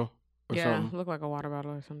Water a, bottle or Yeah, something. look like a water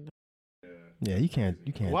bottle or something. Yeah, you can't.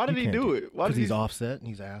 Why did he do it? Why Because did he's he? offset and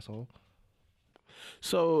he's an asshole.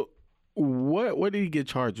 So, what did he get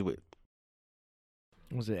charged with?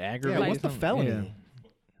 was it Yeah, aggravated? what's the felony? Yeah.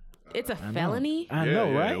 It's a know. felony? I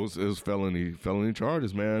know, Yeah, right? It was felony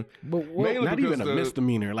charges, man. But what, Mainly Not because even a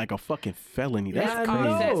misdemeanor, like a fucking felony. That's Yeah, I crazy. know.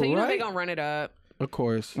 Offset, so you know right? they gonna run it up. Of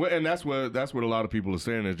course. Well, and that's what a lot of people are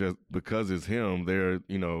saying is just because it's him,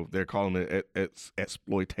 they're calling it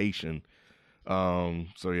exploitation.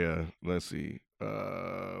 So yeah, let's see.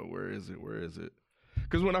 Where is it?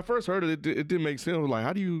 Because when I first heard it didn't make sense. Like,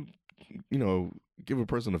 how do you give a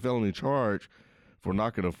person a felony charge for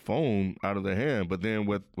knocking a phone out of their hand? But then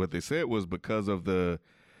what they said was because of the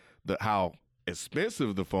how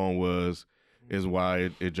expensive the phone was is why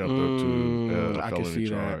it jumped up to a felony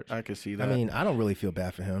charge. I can see that. I mean, I don't really feel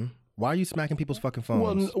bad for him. Why are you smacking people's fucking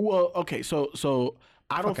phones? Well, okay. So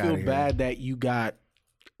I don't Fuck outta feel here. bad that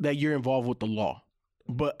you're involved with the law.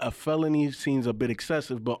 But a felony seems a bit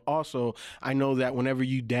excessive. But also, I know that whenever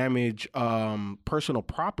you damage personal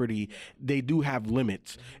property, they do have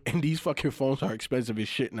limits, and these fucking phones are expensive as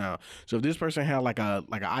shit now. So if this person had like an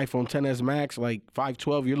iPhone XS Max, like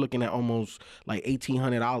 512, you're looking at almost like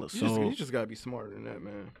 $1,800. So You just gotta be smarter than that,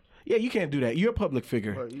 man. yeah, you can't do that. You're a public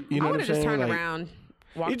figure. You know I what would I'm have just saying? turned Like, around,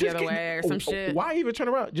 walked you the just other can't- way or some shit. Why even turn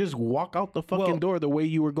around? Just walk out the fucking Well, door the way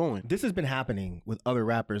you were going. This has been happening with other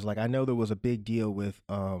rappers. Like, I know there was a big deal with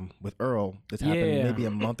Earl. This happened Yeah. maybe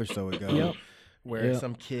a month or so ago. Yep. Where Yep.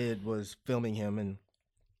 some kid was filming him and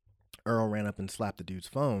Earl ran up and slapped the dude's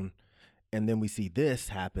phone. And then we see this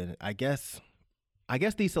happen. I guess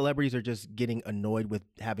these celebrities are just getting annoyed with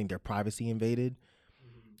having their privacy invaded.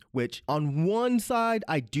 Which on one side,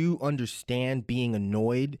 I do understand being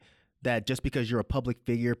annoyed that just because you're a public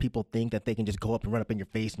figure, people think that they can just go up and run up in your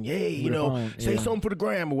face and, yay, With a phone, say yeah. something for the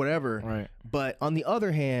gram or whatever. Right. But on the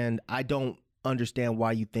other hand, I don't understand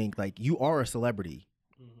why you think like you are a celebrity.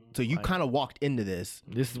 So you kind of walked into this.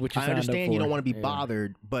 This is what you I signed up understand you for. don't want to be Yeah.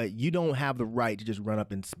 bothered, but you don't have the right to just run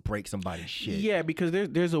up and break somebody's shit. Yeah, because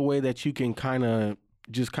there's a way that you can kind of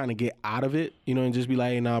get out of it, and just be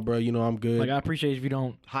like, hey, nah, bro, I'm good. Like, I appreciate if you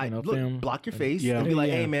don't Look, film. block your face Yeah. and be like,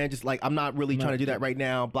 Yeah. hey man, just like I'm not really trying to do that right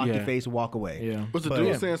now. Block your Yeah. face and walk away. Yeah. Was the But- dude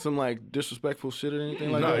Yeah. saying some like disrespectful shit or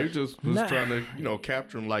anything like No, that? he just was Nah. trying to,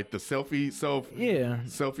 capture him like the selfie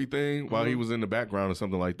thing while he was in the background or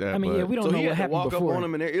something like that. I mean, but yeah, we don't So know he what had to happened walk before. up on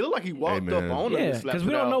him, and it looked like he walked man. up on him. Yeah, and slapped 'cause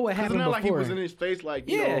we it don't know out. what 'Cause happened it's not like he was before. in his face, like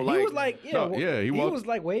Yeah, like, he was like, he he walked- was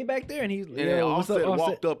like way back there, and he's and then Offset Offset?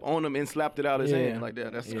 walked up on him and slapped it out his Yeah. hand like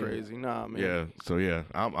that. That's Yeah. crazy. Nah, man. Yeah, so yeah,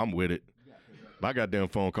 I'm with it. My goddamn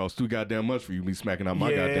phone costs too goddamn much for you to be smacking out my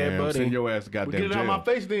Yeah, goddamn. buddy. Send your ass to Well, goddamn get it out jail. my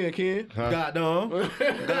face then, Ken. Goddamn.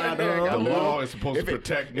 The law is supposed to If it-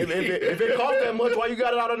 protect me. If it cost that much, why you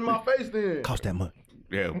got it out of my face then? Cost that much.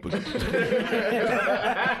 Yeah, but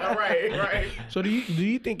right. So do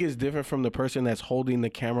you think it's different from the person that's holding the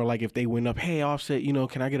camera? Like if they went up, hey, Offset,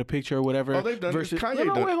 can I get a picture or whatever? Oh, they've done this. versus, Kanye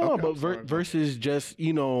no, done- wait, hold on. okay, But I'm sorry. versus just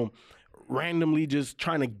randomly just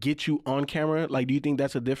trying to get you on camera. Like, do you think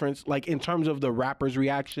that's a difference? Like in terms of the rapper's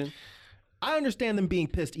reaction? I understand them being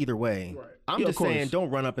pissed either way. I'm Yeah, of just saying, course. don't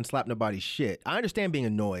run up and slap nobody's shit. I understand being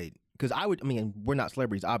annoyed because we're not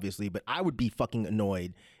celebrities, obviously, but I would be fucking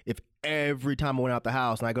annoyed if every time I went out the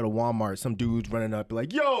house and I go to Walmart, some dude's running up, be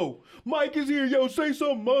like, yo, Mike is here. Yo, say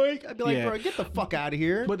something, Mike. I'd be like, Yeah. bro, get the fuck out of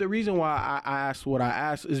here. But the reason why I asked what I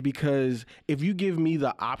asked is because if you give me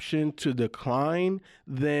the option to decline,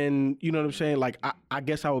 then you know what I'm saying? Like, I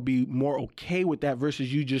guess I would be more okay with that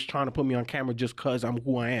versus you just trying to put me on camera just because I'm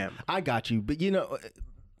who I am. I got you, but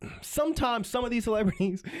sometimes some of these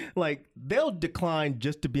celebrities, like, they'll decline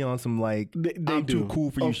just to be on some like They I'm do. too cool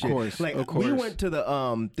for you Of shit. course, Like of we course. went to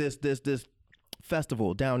the this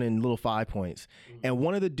festival down in Little Five Points, and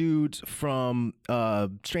one of the dudes from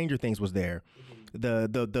Stranger Things was there.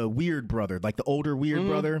 The weird brother, like the older weird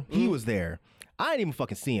brother, he was there. I didn't even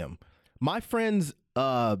fucking see him. My friend's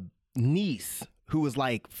niece, who was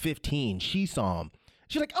like 15, she saw him.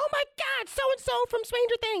 She's like, oh my God, so-and-so from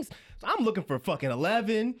Stranger Things. So I'm looking for fucking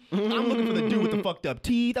 11. I'm looking for the dude with the fucked up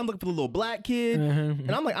teeth. I'm looking for the little black kid.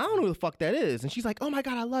 And I'm like, I don't know who the fuck that is. And she's like, oh my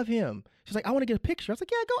God, I love him. She's like, I want to get a picture. I was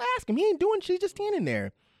like, yeah, go ask him. He ain't doing shit. He's just standing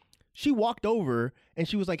there. She walked over and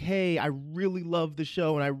she was like, hey, I really love the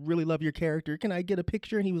show and I really love your character. Can I get a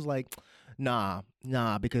picture? And he was like, nah,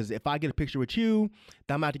 because if I get a picture with you,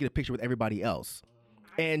 then I'm about to get a picture with everybody else.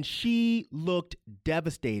 And she looked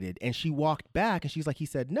devastated and she walked back and she's like, he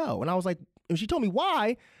said no. And I was like, and she told me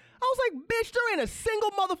why. I was like, bitch, there ain't a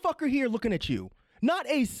single motherfucker here looking at you. Not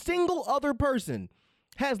a single other person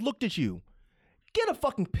has looked at you. Get a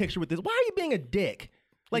fucking picture with this. Why are you being a dick?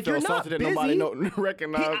 Like, you're not busy. Nobody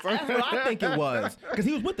recognized him. That's what I think it was. Because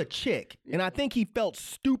he was with a chick. And I think he felt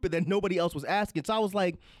stupid that nobody else was asking. So I was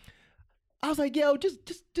like, yo, just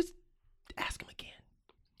ask him again.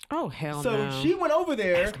 Oh, hell So no. she went over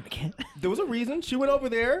there. There was a reason. She went over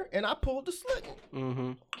there and I pulled the slit.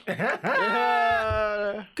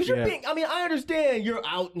 Because you're being, I understand you're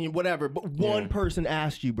out and whatever, but one person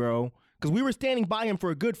asked you, bro. Because we were standing by him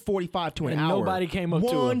for a good 45 to an And hour. nobody came up to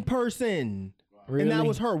him. One person. And that Really?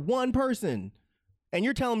 was her. One person. And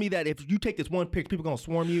you're telling me that if you take this one picture, people gonna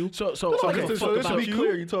swarm you? So Don't okay, give a So fuck this to about be you.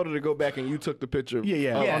 clear, you told her to go back and you took the picture.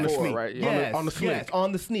 Yeah, on the before, sneak, right? Yes, On the sneak. yes,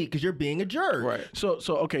 on the sneak, because you're being a jerk. Right. So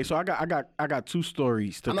I got two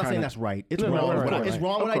stories to I'm not saying kinda- that's right. It's No, no, wrong. right, It's right.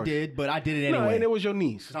 wrong Of what I course. did, but I did it No, anyway. and it was your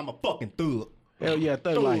niece. 'Cause I'm a fucking thug. Hell yeah,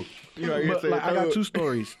 thug life. You know, you But, say like, I got thug. two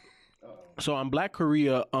stories. So on Black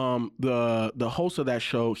Korea, the host of that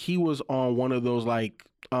show, he was on one of those like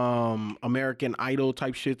American Idol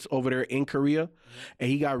type shits over there in Korea, and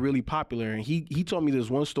he got really popular. And he told me this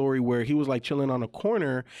one story where he was like chilling on a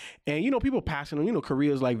corner, and people passing him.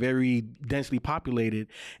 Korea is like very densely populated,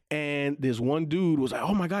 and this one dude was like,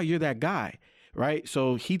 "Oh my God, you're that guy." Right,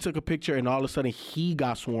 so he took a picture, and all of a sudden he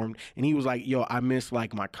got swarmed, and he was like, "Yo, I missed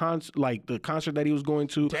like my the concert that he was going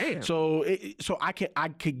to." Damn. So, I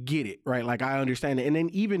could get it, right? Like I understand it, and then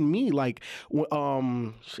even me, like,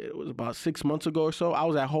 it was about 6 months ago or so. I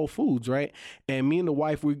was at Whole Foods, right, and me and the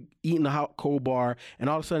wife were eating the hot cold bar, and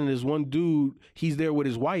all of a sudden this one dude, he's there with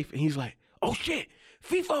his wife, and he's like, "Oh shit."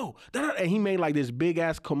 FIFO, and he made like this big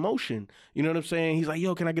ass commotion. You know what I'm saying? He's like,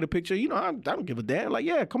 "Yo, can I get a picture?" I don't give a damn. Like,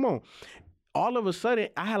 yeah, come on. All of a sudden,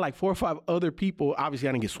 I had like 4 or 5 other people. Obviously,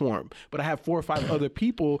 I didn't get swarmed, but I had 4 or 5 other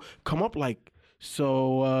people come up like,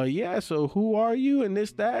 so who are you and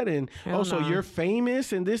this, that, and Hell so nah. you're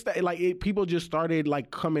famous and this, that. Like people just started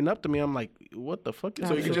like coming up to me. I'm like, what the fuck is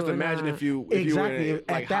So you this? can just Absolutely imagine not. if you Exactly. were in, At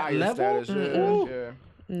like that higher level? status. Ooh. Yeah.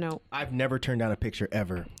 No, I've never turned down a picture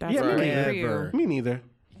ever. that's Yeah, not me good for neither. you. Me neither.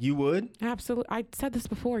 You would? Absolutely. I said this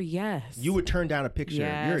before. Yes. You would turn down a picture.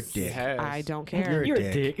 Yes. You're a dick. Has. I don't care. You're You're a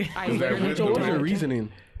a dick. dick. I that literally wisdom? So what was your don't.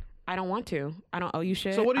 reasoning? I don't want to. I don't owe you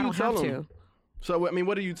shit. So what do I you don't tell have him? to. So I mean,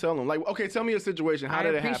 what do you tell them? Like, okay, tell me a situation. How I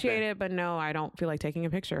did it appreciate happen? it, but no, I don't feel like taking a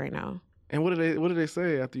picture right now. And what did they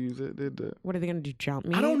say after you did that? What are they gonna do? Jump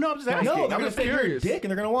me? I don't know. I'm just asking. No, they're I'm gonna just say you're a curious. dick, and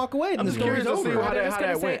they're gonna walk away, and the just story's curious to see over. how They're that- just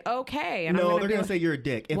gonna say went. okay, and No, I'm they're gonna gonna be say you're a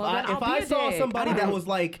dick. If Well, then I I'll be a saw dick. somebody I that don't- was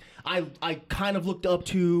like I kind of looked up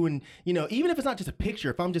to, and even if it's not just a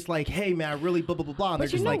picture, if I'm just like, hey man, I really blah blah blah blah, and But they're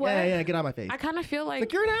you just know like, what? yeah, get out of my face. I kind of feel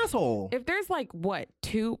Like you're an asshole. if there's like what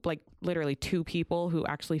literally 2 people who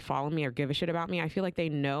actually follow me or give a shit about me, I feel like they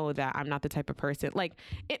know that I'm not the type of person. Like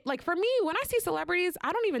for me, when I see celebrities,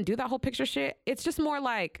 I don't even do that whole picture shit. It's just more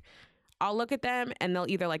like I'll look at them and they'll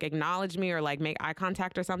either like acknowledge me or like make eye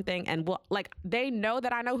contact or something, and they know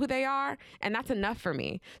that I know who they are, and that's enough for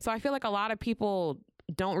me. So I feel like a lot of people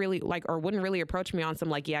don't really like or wouldn't really approach me on some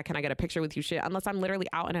like, yeah, can I get a picture with you shit, unless I'm literally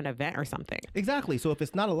out in an event or something. Exactly. So if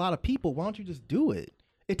it's not a lot of people, why don't you just do it?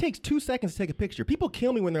 It takes 2 seconds to take a picture. People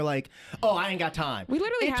kill me when they're like, "Oh, I ain't got time." We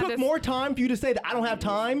literally It had took this- more time for you to say that I don't have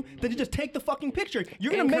time than to just take the fucking picture.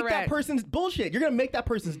 You're gonna make that Incorrect. person's bullshit. You're gonna make that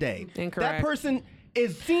person's day. That Incorrect. person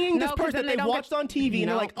is seeing this No, 'cause person then that they they've don't watched get- on TV, and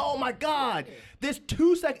No. they're like, "Oh my god, this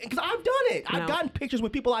 2 seconds." Because I've done it. I've No. gotten pictures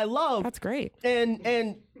with people I love. That's great.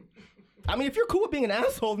 And I mean, if you're cool with being an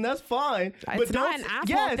asshole, then that's fine. But It's not don't an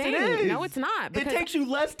asshole yes, thing. It is. No, it's not, It because- takes you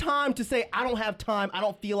less time to say, I don't have time, I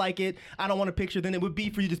don't feel like it, I don't want a picture, than it would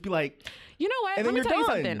be for you to just be like, You know what? And Let then me you're tell you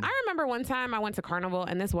done. something. I remember one time I went to Carnival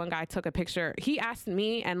and this one guy took a picture. He asked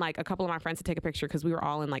me and like a couple of my friends to take a picture because we were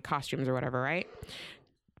all in like costumes or whatever, right?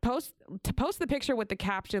 Post the picture with the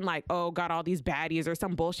caption like, "Oh, got all these baddies" or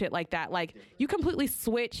some bullshit like that. Like you completely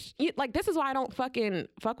switch. Like this is why I don't fucking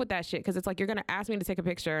fuck with that shit, because it's like you're gonna ask me to take a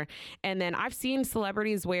picture, and then I've seen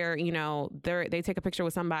celebrities where they take a picture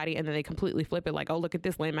with somebody and then they completely flip it like, "Oh, look at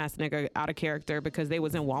this lame ass nigga out of character because they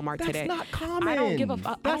was in Walmart that's today." not common. I don't give a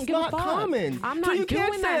fuck. That's not common. I'm so not you doing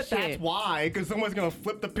can't say that that's shit. why, because someone's gonna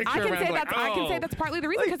flip the picture I can around. say like, that's. I can say oh. that's partly the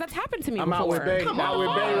reason because that's happened to me I'm before. out with Bay. Come out with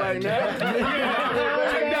on. Bay right now.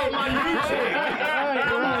 Check out my new chick.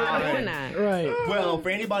 I'm not doing that. Right. Well, for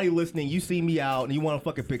anybody listening, you see me out and you want a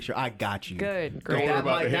fucking picture, I got you. Good, Don't great. worry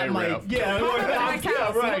about the hand wrap. Yeah, Come to Mike's yeah,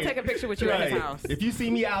 house. right. We'll take a picture with you at his Right. house. If you see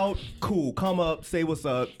me out, cool. Come up, say what's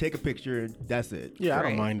up, take a picture, and that's it. Yeah, I Right.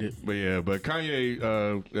 don't mind it. But Kanye,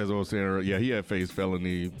 as I was saying earlier, he had faced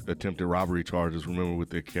felony attempted robbery charges. Remember with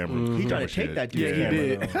the camera? He tried to shit. take that dude's Yeah, camera.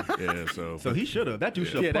 did. though. Yeah, so So he should have. That dude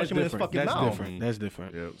should have Yeah, punched that's him in his different. fucking That's mouth. different. That's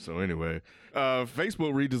different. Yeah. So anyway,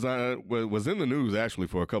 Facebook redesigned was in the news actually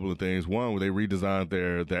for a couple of things. One, where they redesigned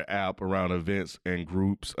their app around events and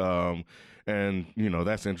groups, and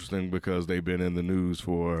that's interesting because they've been in the news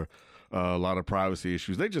for a lot of privacy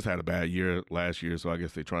issues. They just had a bad year last year, so I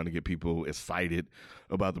guess they're trying to get people excited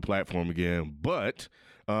about the platform again. But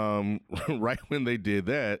right when they did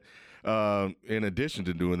that, in addition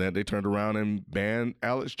to doing that, they turned around and banned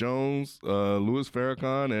Alex Jones, Louis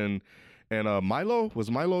Farrakhan, and Milo. Was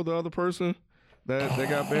Milo the other person that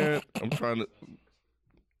got banned? I'm trying to.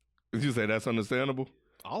 Did you say that's understandable?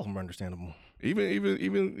 All of them are understandable.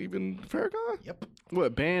 Even Farrakhan? Yep.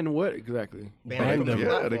 What ban? What exactly? Ban them.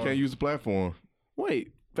 Yeah, they can't use the platform.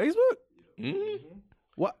 Wait, Facebook? Mm-hmm.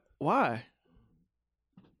 What? Why?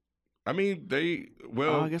 I mean, I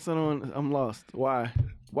guess I'm lost. Why?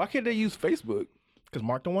 Why can't they use Facebook? Because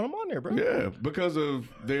Mark don't want them on there, bro. yeah, because of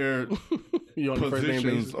their You on the first name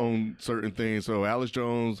positions basis? on certain things. So Alex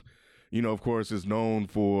Jones, of course, is known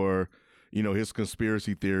for, his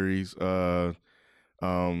conspiracy theories.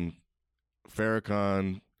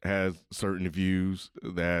 Farrakhan has certain views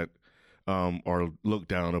that are looked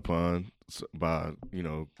down upon by,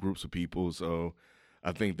 groups of people. So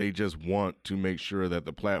I think they just want to make sure that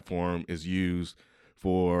the platform is used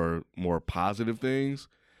for more positive things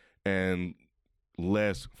and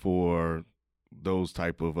less for those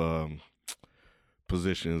type of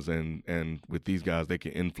positions. And with these guys, they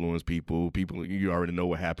can influence people. You already know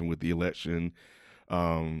what happened with the election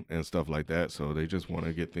and stuff like that. So they just want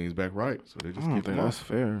to get things back right. So they just keep them that's off.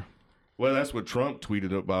 fair. Well, that's what Trump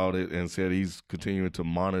tweeted about it and said he's continuing to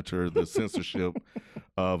monitor the censorship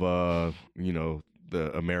of,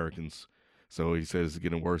 the Americans. So he says it's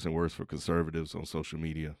getting worse and worse for conservatives on social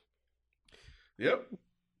media. Yep.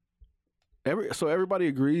 So everybody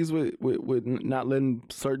agrees with not letting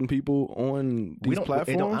certain people on these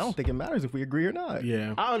platforms. I don't think it matters if we agree or not.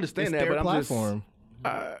 Yeah. I understand It's that, their but platform.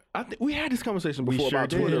 I think we had this conversation We before sure about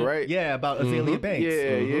did. Twitter, right? Yeah, about Azalea Banks.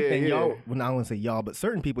 Yeah, yeah, And yeah. y'all, well, I don't want to say y'all, but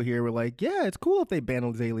certain people here were like, yeah, it's cool if they ban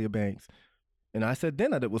Azalea Banks. And I said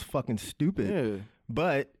then that it was fucking stupid. Yeah.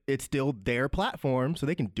 But it's still their platform, so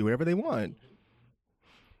they can do whatever they want.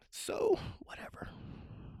 So, whatever.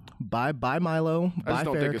 Bye Milo. I Bye just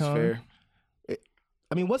don't think it's Farrakhan. fair.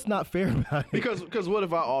 I mean, what's not fair about it? Because what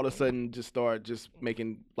if I all of a sudden just start just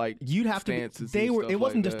making like You'd have to. stances They and were. stuff It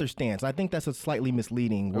wasn't like just that? their stance. I think that's a slightly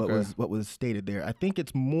misleading. Okay. What was stated there. I think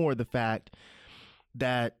it's more the fact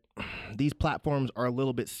that these platforms are a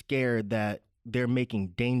little bit scared that they're making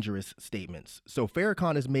dangerous statements. So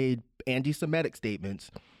Farrakhan has made anti-Semitic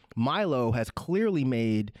statements. Milo has clearly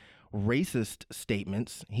made racist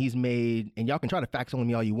statements. He's made, and y'all can try to fact check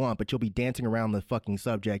me all you want, but you'll be dancing around the fucking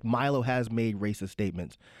subject. Milo has made racist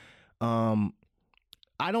statements.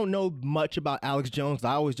 I don't know much about Alex Jones.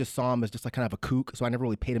 I always just saw him as just like kind of a kook, so I never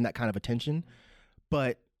really paid him that kind of attention.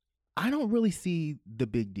 But I don't really see the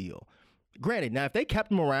big deal. Granted, now if they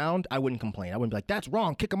kept him around, I wouldn't complain. I wouldn't be like, that's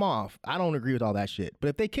wrong, kick him off. I don't agree with all that shit. But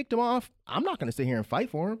if they kicked him off, I'm not going to sit here and fight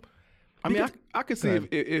for him. I mean, Because- I could see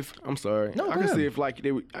if I'm sorry. No, I go could see ahead. if like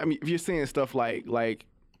they. I mean, if you're saying stuff like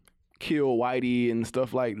kill Whitey and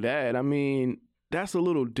stuff like that, I mean, that's a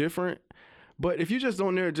little different. But if you're just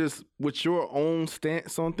on there just with your own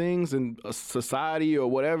stance on things and a society or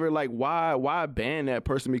whatever, like why ban that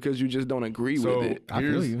person because you just don't agree So with it? I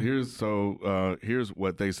feel you. here's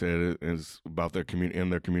what they said is about their community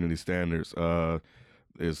and their community standards.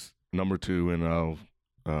 Is number 2, and I'll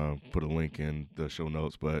put a link in the show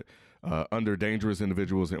notes. But under dangerous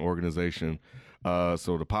individuals and organization.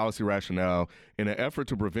 So the policy rationale: in an effort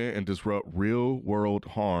to prevent and disrupt real-world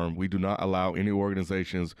harm, we do not allow any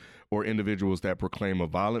organizations or individuals that proclaim a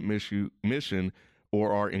violent mission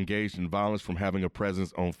or are engaged in violence from having a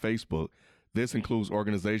presence on Facebook. This includes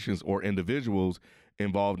organizations or individuals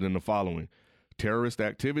involved in the following: terrorist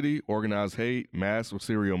activity, organized hate, mass or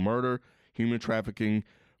serial murder, human trafficking,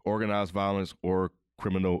 organized violence, or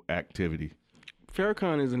criminal activity.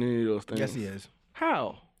 Farrakhan isn't any of those things. Yes, he is.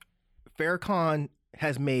 How? Farrakhan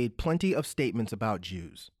has made plenty of statements about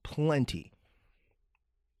Jews. Plenty.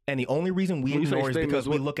 And the only reason we When you say ignore is because statements,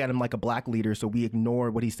 we what- look at him like a black leader, so we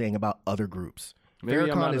ignore what he's saying about other groups. Maybe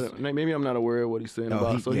Farrakhan maybe I'm not aware of what he's saying No,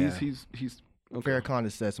 about. he- So yeah. he's okay. Farrakhan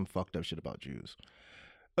has said some fucked up shit about Jews.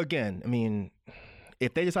 Again, I mean,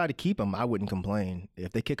 if they decide to keep him, I wouldn't complain.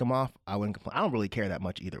 If they kick him off, I wouldn't complain. I don't really care that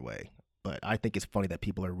much either way. But I think it's funny that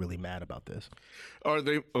people are really mad about this. Are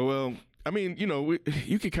they? Well, I mean,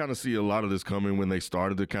 you could kind of see a lot of this coming when they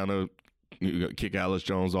started to kind of kick Alex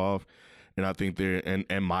Jones off, and I think they're and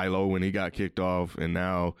Milo when he got kicked off, and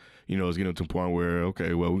now it's getting to a point where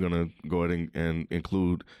okay, well, we're gonna go ahead and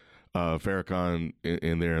include Farrakhan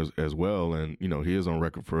in there as well, and he is on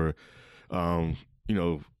record for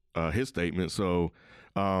his statement. So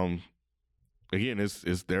again,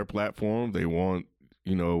 it's their platform. They want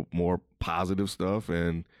more positive stuff,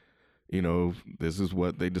 and this is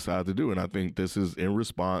what they decide to do. And I think this is in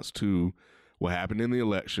response to what happened in the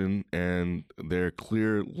election and their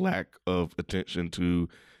clear lack of attention to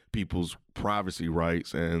people's privacy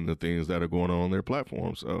rights and the things that are going on their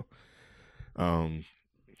platform. So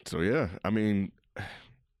yeah, I mean,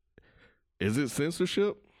 is it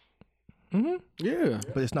censorship? Mm-hmm. Yeah.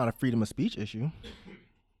 But it's not a freedom of speech issue.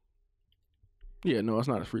 Yeah, no, it's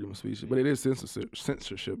not a freedom of speech, but it is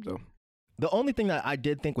censorship though. The only thing that I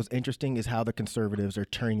did think was interesting is how the conservatives are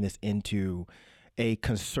turning this into a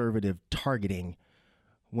conservative targeting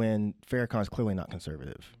when Farrakhan's clearly not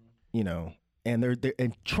conservative, you know. And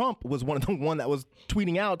and Trump was one that was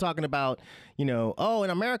tweeting out talking about, you know, oh,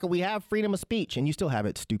 in America we have freedom of speech, and you still have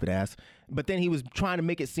it, stupid ass. But then he was trying to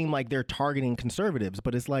make it seem like they're targeting conservatives,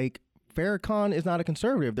 but it's like Farrakhan is not a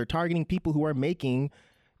conservative. They're targeting people who are making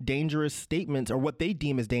dangerous statements or what they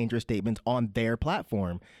deem as dangerous statements on their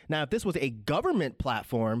platform. Now, if this was a government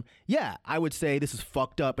platform, yeah, I would say this is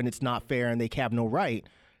fucked up and it's not fair and they have no right.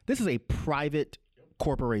 This is a private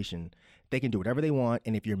corporation. They can do whatever they want,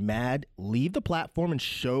 and if you're mad, leave the platform and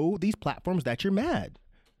show these platforms that you're mad.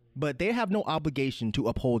 But they have no obligation to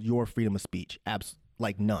uphold your freedom of speech.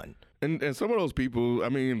 Like none. And some of those people, I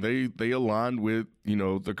mean, they aligned with, you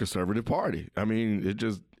know, the conservative party. I mean, it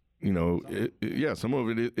just, you know, yeah, some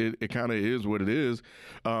of it kind of is what it is.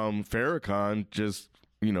 Farrakhan just,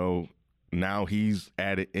 you know, now he's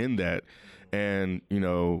added in that. And, you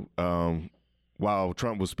know, while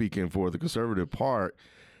Trump was speaking for the conservative part,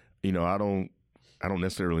 you know, I don't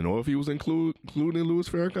necessarily know if he was including Louis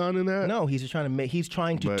Farrakhan in that. No, he's just trying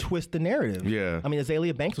to twist the narrative. Yeah. I mean,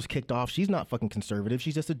 Azalea Banks was kicked off. She's not fucking conservative.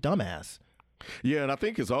 She's just a dumbass. Yeah, and I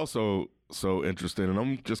think it's also so interesting, and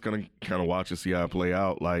I'm just going to kind of watch and see how it play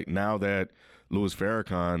out. Like, now that Louis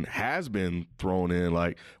Farrakhan has been thrown in,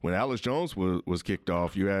 like when Alex Jones was kicked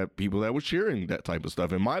off, you had people that were cheering that type of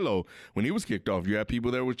stuff. And Milo, when he was kicked off, you had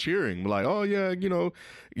people that were cheering, like, oh yeah, you know,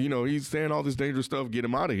 he's saying all this dangerous stuff, get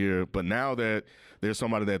him out of here. But now that there's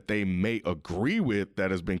somebody that they may agree with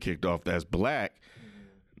that has been kicked off that's black,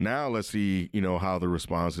 now let's see, you know, how the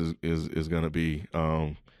response is going to be,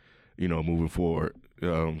 you know, moving forward.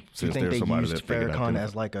 Since there's somebody that Farrakhan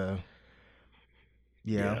as like a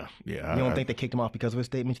Yeah. You don't think they kicked him off because of his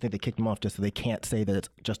statement? You think they kicked him off just so they can't say that it's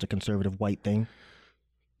just a conservative white thing?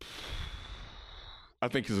 I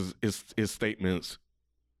think his statements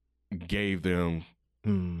gave them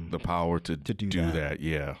the power to do that.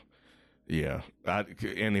 Yeah.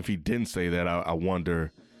 And if he didn't say that, I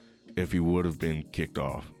wonder if he would have been kicked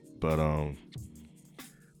off. But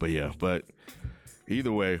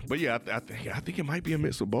either way, I think it might be a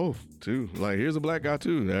mix of both too. Like, here's a black guy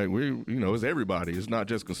too. Like, it's everybody. It's not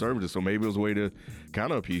just conservatives. So maybe it was a way to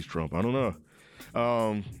kind of appease Trump. I don't know.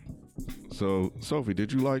 So Sophie,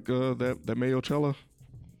 did you like that Mayo Cella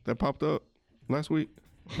that popped up last week?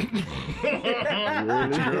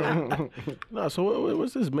 No. So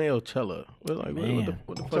what's this Mayo Cella? What the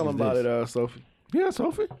fuck Tell them about it, Sophie. Yeah,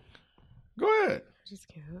 Sophie. Go ahead. Just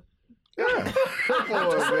can't. Yeah. Come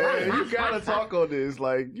on, man. You gotta talk on this.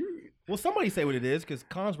 Like, Well, somebody say what it is, because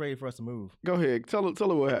Khan's ready for us to move. Go ahead. Tell us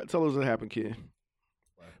what happened, kid.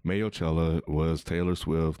 Mayo Cella was Taylor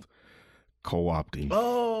Swift co-opting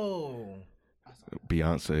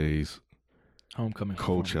Beyonce's homecoming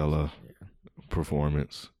Coachella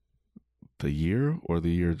performance. The year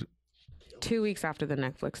 2 weeks after the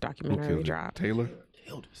Netflix documentary dropped. Taylor?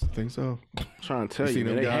 I think so. I'm trying to tell You you, seen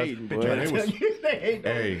man, them they guys? hating, boy.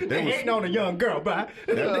 They hating on a young girl, bro.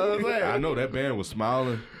 I know that band was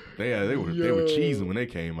smiling. They were cheesing when they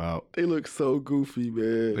came out. They look so goofy,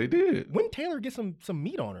 man. They did. When Taylor get some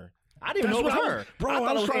meat on her? I didn't even know That's it was what her. bro, I thought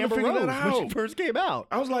I it was was trying to Amber figure that Rose when out. she first came out.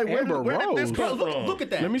 I was like, where did this come Bro, from? look at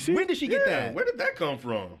that. Let me see. When did she get that? Where did that come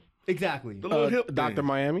from? Exactly. The little hip Dr. thing.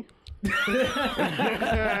 Miami.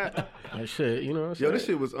 That shit, you know. Yo, this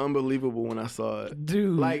shit was unbelievable when I saw it.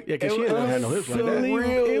 Dude. Like, Yeah, because she didn't have no hips like that.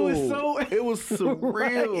 It was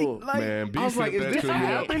surreal. Man, B I was like, sent is that this to me.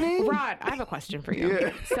 happening? Rod, I have a question for you.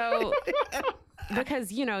 Yeah. So,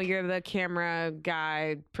 because, you're the camera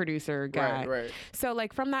guy, producer guy. Right. So,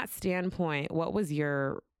 like, from that standpoint, what was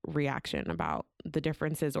your reaction about the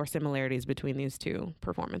differences or similarities between these two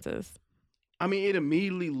performances? I mean, it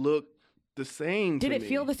immediately looked the same to Did it me.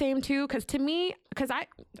 feel the same too? Because to me,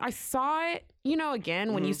 I saw it,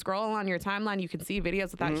 again, when you scroll on your timeline, you can see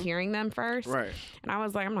videos without hearing them first. Right. And I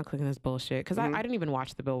was like, I'm not clicking this bullshit. Because I didn't even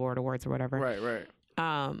watch the Billboard Awards or whatever. Right.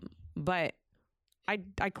 But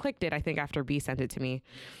I clicked it, I think, after B sent it to me.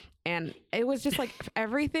 And it was just like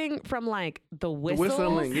everything from like the whistles.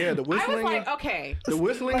 The whistling. I was like, okay. The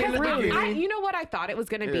whistling in the beginning. You know what I thought it was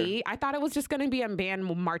going to be? I thought it was just going to be a band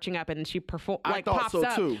marching up and she I thought pops so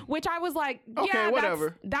up. too. Which I was like, Okay,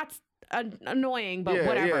 whatever. That's annoying, but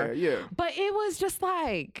whatever. Yeah. But it was just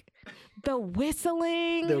like, the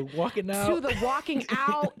whistling, The walking out. to the walking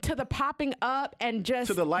out, to the popping up, and just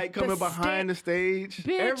To the light coming behind the stage.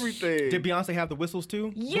 Bitch. Everything. Did Beyonce have the whistles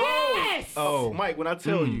too? Yes. Oh, Mike, when I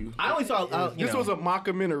tell you, I only saw. this was a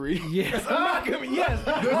mockumentary. Yes. This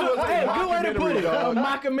was a Hey, good way to put it. A dog.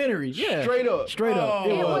 mockumentary. Yeah. Straight up. Straight up.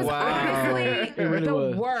 It was wow. honestly really the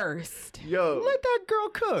was. worst. Yo. let that girl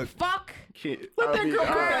cook. Fuck. Let that girl cook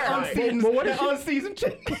that unseasoned, unseasoned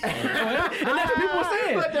chicken. And that's what people were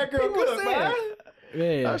saying. Let that girl People cook, man.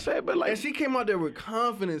 Yeah. I said, but like, and she came out there with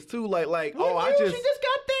confidence too. Like, oh, I She just, just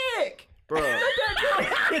got thick. bro.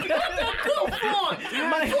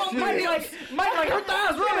 Mike, Mike, like her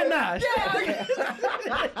thighs rubbing now. Let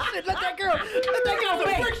that girl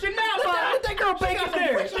bake. Friction now, Let that girl bake in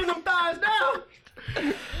there. friction in them thighs now.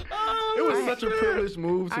 It was such a privileged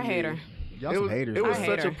move to I me. hate her. Y'all It some was, haters. it was I hate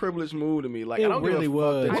such a her. privileged move to me. Like, It I don't really give a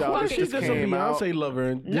was. fuck that y'all fucking- this She's just a came out. Beyonce lover,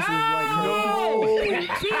 and this is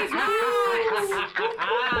like She's not.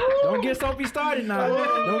 Don't get Sophie started now.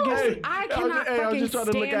 Don't get. I cannot I was fucking just trying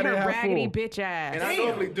to look stand at it her half raggedy full. bitch ass. And I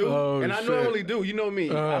normally do. Oh, and I shit. normally do. You know me.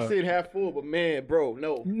 I said half full, but man, bro,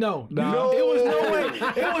 no. No. No. It was no way.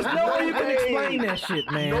 It was no way you can explain that shit,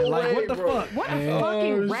 man. No like way, what the bro. fuck? What a man?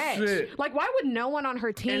 fucking Oh, wretch. shit. Like, why would no one on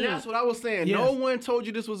her team? And that's what I was saying. Yes. No one told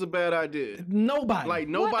you this was a bad idea. Nobody. Like,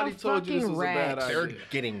 nobody a told you this fucking was a bad wretch. idea.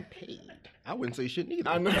 getting paid. I wouldn't say shit neither.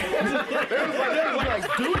 I know. They was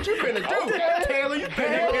like, dude, you finna do. Taylor, you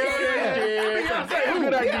Beyonce,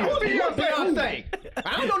 good idea. Beyonce. Beyonce.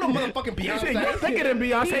 I don't know no motherfucking Beyonce. Thicker than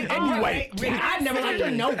Beyonce anyway. I never liked her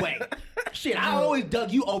no way. Shit, I always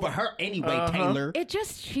dug you over her anyway, Taylor. It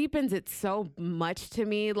just cheapens it so much to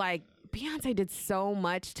me. Like, Beyonce did so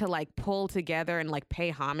much to like pull together and like pay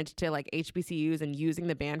homage to like HBCUs and using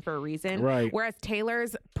the band for a reason. Right. Whereas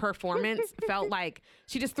Taylor's performance felt like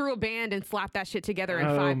she just threw a band and slapped that shit together in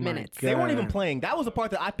 5 my minutes. God. They weren't even playing. That was the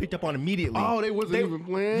part that I picked up on immediately. Oh, they wasn't even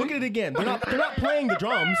playing? Look at it again. They're not playing the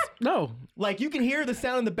drums. No. Like you can hear the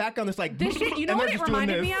sound in the background. That's like This shit, you know and what they're it just doing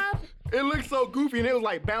reminded this. me of? It looked so goofy and it was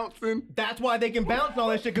like bouncing. That's why they can bounce and all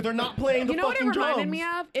that shit because they're not playing the You know what it fucking reminded drums. me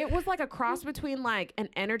of? It was like a cross between like an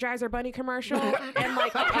Energizer Bunny commercial and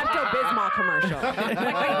like a Pepto-Bismol commercial. Like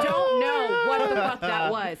I don't know what the fuck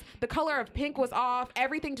that was. The color of pink was off.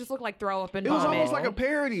 Everything just looked like throw up and It was vomit. almost like a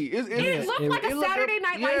parody. It looked like a Saturday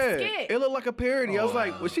Night Live skit. It looked like a parody. I was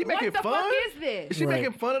like, was she making What the fun? fuck is this? Is she Right.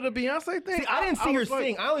 making fun of the Beyonce thing? See, I didn't see her was like-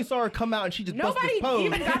 sing. I only saw her come out and she just busted Nobody this pose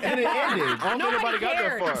even got that and it far. ended. I don't think Nobody nobody got that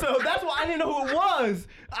cared. far. So that's why I didn't know who it was.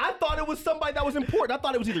 I thought it was somebody that was important. I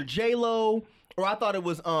thought it was either J-Lo or I thought it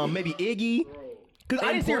was maybe Iggy. Because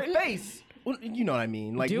I didn't see her Important? face. Well, you know what I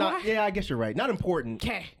mean. Like, Do not, I? yeah, I guess you're right. Not important.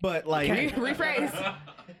 'Kay. But like, Rephrase.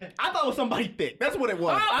 I thought it was somebody thick. That's what it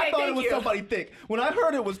was. Oh, okay, I thought it thank was you. somebody thick. When I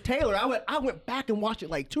heard it was Taylor, I went back and watched it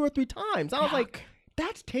like 2 or 3 times. I was like,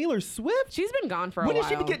 that's Taylor Swift? She's been gone for a When while.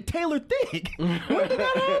 did she get Taylor thick? When did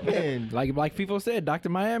that happen? Like FIFO said, Dr.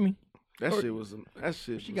 Miami. That shit was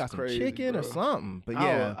She got some crazy, chicken or bro. something. But I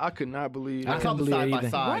yeah. was- I could not believe I that. saw the believe side by either.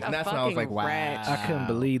 side, What and a that's when I was like, fucking wow. wretch. I couldn't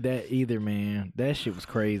believe that either, man. That shit was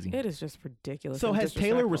crazy. It is just ridiculous. So and has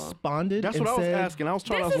Taylor disrespectful. responded? That's and what I was said, asking. I was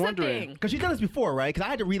This is wondering. the thing. Because she's done this before, right? Because I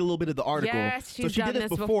had to read a little bit of the article. Yes, she's so she done did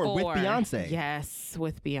this before with Beyonce. Yes,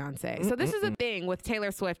 with Beyonce. So this is the thing with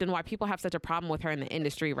Taylor Swift and why people have such a problem with her in the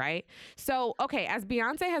industry, right? So okay, as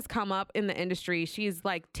Beyonce has come up in the industry, she's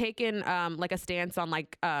like taken like a stance on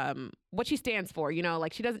like what she stands for. You know,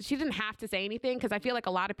 like she didn't have to say anything because I feel like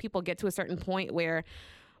a lot of people get to a certain point where,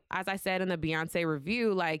 as I said in the Beyonce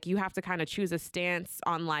review, like you have to kind of choose a stance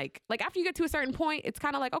on like after you get to a certain point, it's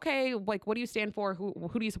kind of like, okay, like what do you stand for? Who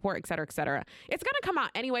do you support, et cetera, et cetera. It's going to come out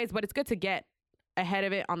anyways, but it's good to get ahead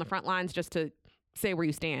of it on the front lines just to say where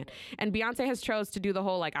you stand. And Beyonce has chose to do the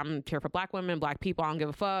whole like, I'm here for black women, black people. I don't give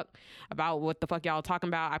a fuck about what the fuck y'all talking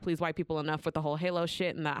about. I please white people enough with the whole Halo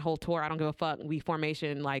shit and that whole tour. I don't give a fuck. We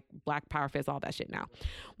formation, like Black Power Fist, all that shit now.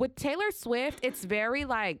 With Taylor Swift, it's very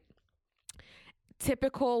like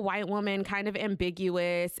typical white woman, kind of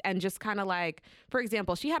ambiguous, and just kind of like, for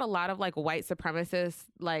example, she had a lot of like white supremacists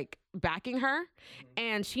like backing her,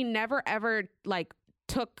 and she never ever like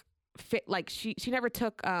took fit like she never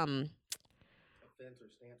took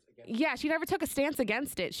she never took a stance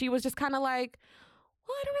against it. She was just kind of like,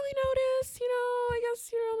 well, I don't really notice, I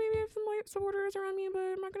guess, maybe I have some white supporters around me, but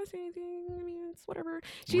I'm not going to say anything. I mean, it's whatever.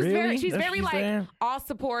 She's Really? she's That's very what like, she's saying? all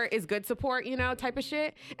support is good support, type of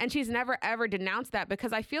shit. And she's never ever denounced that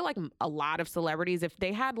because I feel like a lot of celebrities, if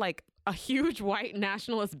they had like a huge white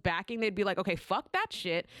nationalist backing, they'd be like, okay, fuck that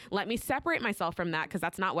shit. Let me separate myself from that because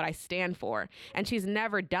that's not what I stand for. And she's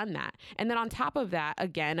never done that. And then on top of that,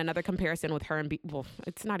 again, another comparison with her and well,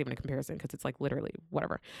 it's not even a comparison because it's like literally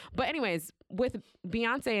whatever. But anyways, with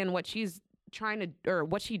Beyonce and what she's trying to, or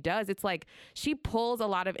what she does, it's like she pulls a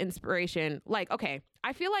lot of inspiration. Like, okay,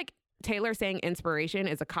 I feel like Taylor saying inspiration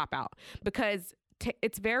is a cop-out because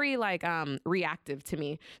it's very like reactive to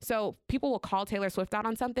me. So people will call Taylor Swift out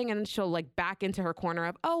on something and then she'll like back into her corner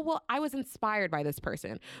of, oh, well, I was inspired by this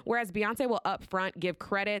person. Whereas Beyonce will up front give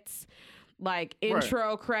credits, like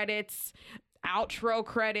intro credits, outro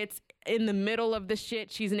credits. In the middle of the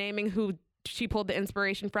shit, she's naming who she pulled the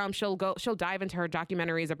inspiration from. She'll dive into her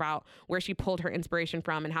documentaries about where she pulled her inspiration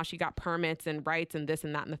from and how she got permits and rights and this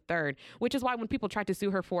and that and the third, which is why when people tried to sue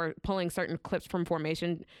her for pulling certain clips from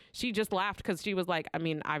Formation, she just laughed because she was like, I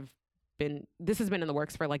mean, this has been in the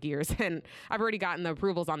works for like years and I've already gotten the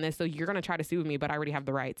approvals on this. So you're going to try to sue me, but I already have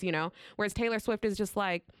the rights, you know? Whereas Taylor Swift is just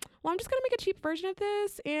like, well, I'm just going to make a cheap version of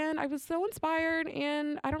this. And I was so inspired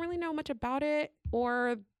and I don't really know much about it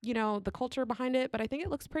or, you know, the culture behind it, but I think it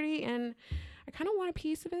looks pretty and I kind of want a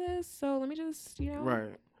piece of this. So let me just, you know.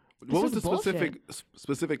 Right. What was the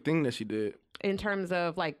specific thing that she did? In terms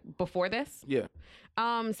of like before this? Yeah.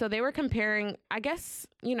 So they were comparing, I guess,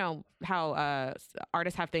 you know, how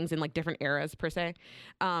artists have things in like different eras per se.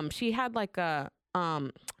 She had like a,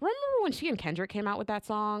 remember when she and Kendrick came out with that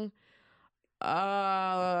song? Who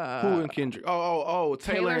and Kendrick? Oh,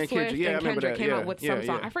 Taylor and Swift Kendrick. Yeah, I remember Kendrick that. came out with some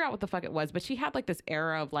song. I forgot what the fuck it was, but she had like this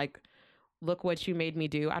era of like, look what you made me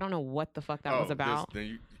do. I don't know what the fuck that was about.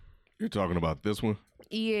 You're talking about this one?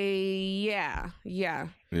 Yeah.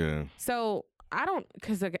 So I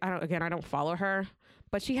don't follow her,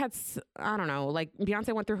 but she had, I don't know, like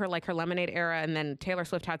Beyonce went through her like her Lemonade era, and then Taylor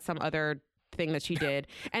Swift had some other thing that she did,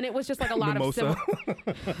 and it was just like a lot of oh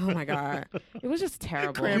my god, it was just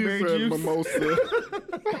terrible. Cranberry juice. Mimosa.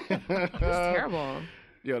 It was terrible.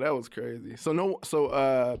 Yo, that was crazy.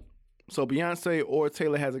 So Beyonce or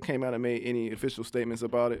Taylor hasn't came out and made any official statements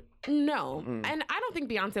about it? No. And I don't think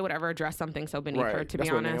Beyonce would ever address something so beneath her, to be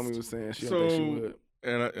honest. That's what Naomi was saying. She don't think she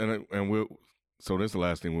would. And we'll, so this is the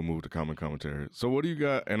last thing, we'll move to common commentary. So what do you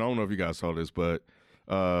got, and I don't know if you guys saw this, but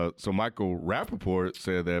so Michael Rappaport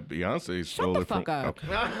said that Beyonce stole it from... Shut the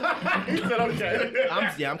fuck up. Okay. He said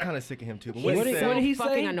okay. I'm kind of sick of him too. But What did he say?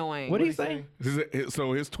 Fucking annoying. What did he say?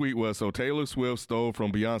 So his tweet was, so Taylor Swift stole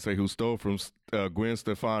from Beyonce, who stole from Gwen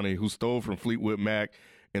Stefani, who stole from Fleetwood Mac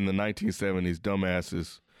in the 1970s,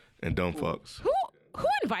 dumbasses and dumb fucks. Who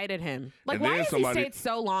invited him? Like, And why then has he stayed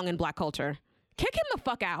so long in black culture? Kick him the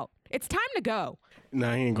fuck out. It's time to go.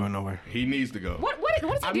 Nah, he ain't going nowhere. He needs to go. What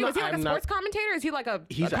does he do? Is he like a sports commentator? Is he like a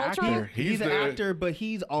He's an cultural? actor. He's an actor, but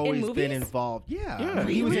he's always been involved. Yeah.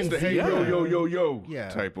 He was the hey yo Yeah.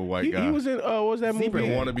 type of white guy. He was in what was that movie?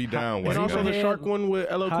 and want to be down white And also guy. the shark one with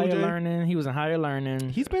LL Cool Higher J. Learning. He was in Higher Learning.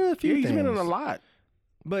 He's been in a few He's things. been in a lot.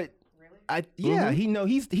 But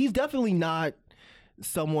he's definitely not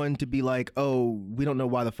someone to be like, oh, we don't know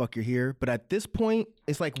why the fuck you're here. But at this point,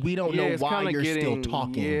 it's like we don't know why you're still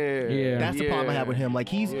talking. Yeah. That's the problem I have with him. Like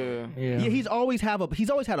he's always had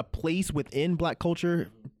a place within black culture,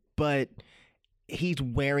 but he's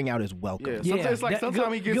wearing out his welcome. Yeah. Sometimes it's like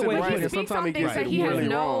sometimes he gets it right, and sometimes he gets it he has really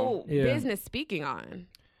no wrong. business speaking on.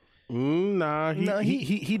 Nah,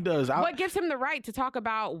 he does. What gives him the right to talk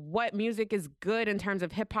about what music is good in terms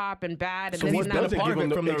of hip hop and bad? And So this he's and been that? a part of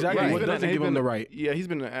it from the right. What doesn't give him the right? Yeah, he's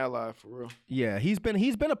been an ally for real. Yeah, he's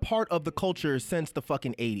been a part of the culture since the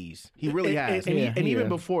fucking 80s. He really has. And even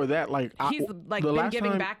before that, like He's like been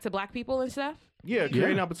giving back to black people and stuff. Yeah,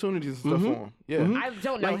 creating opportunities and stuff for him. Yeah. I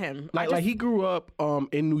don't know him. Like he grew up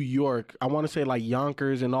in New York. I want to say like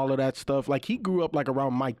Yonkers and all of that stuff. Like he grew up like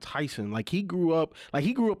around Mike Tyson. Like he grew up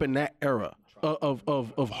in that era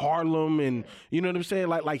of Harlem, and you know what I'm saying.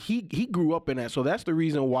 Like he grew up in that. So that's the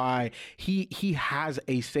reason why he has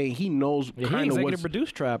a say. He knows He kind of executive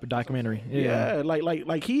produced Trap documentary. Yeah,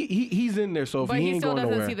 like he's in there. So if But he he ain't still going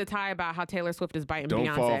doesn't nowhere, see the tie about how Taylor Swift is biting Don't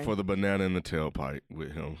Beyonce. fall for the banana in the tailpipe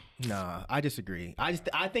with him. Nah, I disagree. I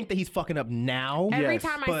think that he's fucking up now. Every Yes,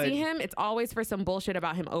 time I but- see him, it's always for some bullshit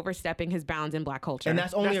about him overstepping his bounds in black culture. And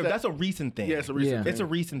that's only That's a recent thing. Yeah, it's a recent Yeah. thing. It's a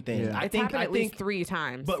recent thing. Yeah. I it's think happened I at think least 3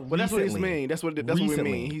 times. but But that's what it's recently. mean. That's what we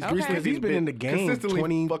Recently. mean. He's Okay. recently He's been in the game consistently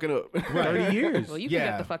 20 fucking up. 30 years. well, you can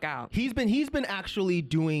get the fuck out. He's been actually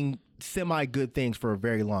doing semi good things for a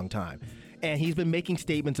very long time. And he's been making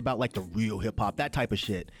statements about like the real hip hop, that type of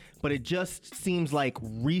shit. But it just seems like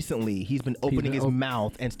recently he's been opening his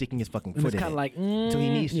mouth and sticking his fucking foot it's in kind it. of like, So he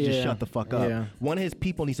needs to just yeah. shut the fuck up. Yeah. One of his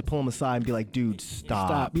people needs to pull him aside and be like, dude,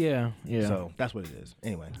 stop. Yeah. So that's what it is.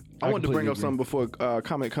 Anyway. I wanted to bring completely up something before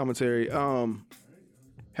commentary.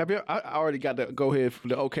 Have you? I already got the go ahead,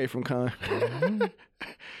 the okay from Khan.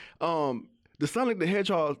 The Sonic the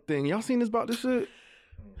Hedgehog thing. Y'all seen this about this shit?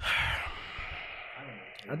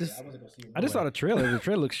 I just saw the trailer. The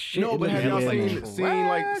trailer looks shit. No, It but looks have y'all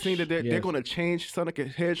good. seen that they're Yes. going to change Sonic the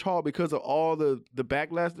Hedgehog because of all the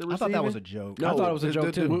backlash they're receiving? I thought that was a joke. No, I thought it was a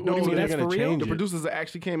joke, too. What do you mean that's they're gonna for real? change The it? producers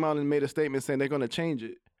actually came out and made a statement saying they're going to change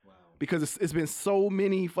it. Because it's been so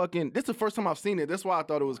many fucking. This is the first time I've seen it. That's why I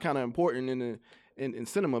thought it was kind of important in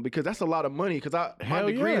cinema, because that's a lot of money. Because my Hell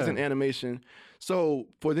degree is yeah. in animation, so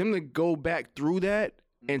for them to go back through that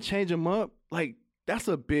and change them up, like that's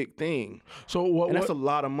a big thing. So what? And that's a What,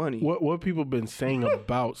 lot of money. what people been saying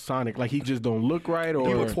about Sonic? Like he just don't look right, or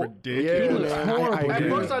Yeah, man. At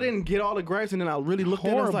dude. first I didn't get all the gripes, and then I really looked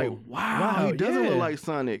at it. I was like, Horrible. wow, he doesn't look yeah. like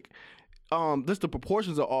Sonic. Just the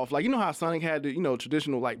proportions are off. Like, you know how Sonic had the,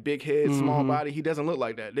 traditional like big head, small body. He doesn't look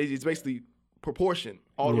like that. It's basically proportion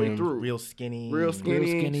all the way through. Real skinny. Real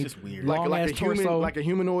skinny. It's just weird. Like Long-ass a human, torso. like a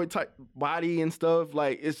humanoid type body and stuff.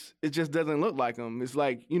 Like it just doesn't look like him. It's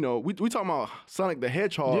like, we talking about Sonic the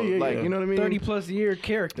Hedgehog. Yeah, like, yeah. you know what I mean? 30+ year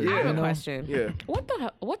character. I have you a know? question. Yeah.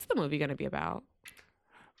 What's the movie gonna be about?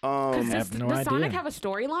 Does have no Sonic idea. have a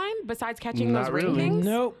storyline besides catching Not those ring really. things?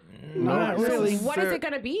 Nope. No, Not so really. What is it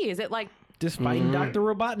gonna be? Is it like Just fighting Dr.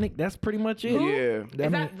 Robotnik. That's pretty much it. Yeah. is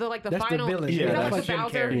that the that's final? The villain. Is Yeah, that that's like the Jim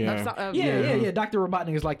Bowser? Carrey. Of Yeah. Dr.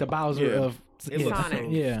 Robotnik is like the Bowser Yeah. of Sonic.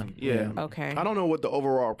 Yeah. Yeah. Okay. I don't know what the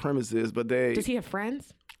overall premise is, but Does he have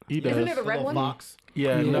friends? He does. Isn't it a red one? Fox.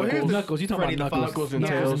 Yeah, Yeah. Knuckles. Knuckles. You talking Freddy the about Knuckles? Fox.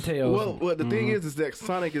 Knuckles and Knuckles Tails. Well, the thing is that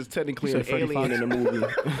Sonic is technically You an said Freddie alien Fox? in the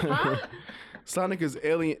movie. Sonic is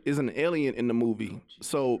an alien in the movie.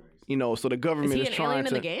 So so the Is government he is an trying alien to.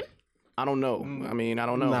 in the game? I don't know. I mean, I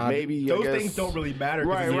don't know. Nah, Maybe Those I guess, things don't really matter.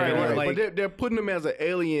 'cause Right, it's right, alien, right. like- But they're putting him as an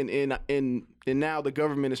alien, and now the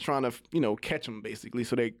government is trying to catch him basically.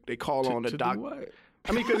 So they call on the To do doc. what?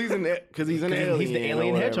 I mean, because he's an alien. he's the or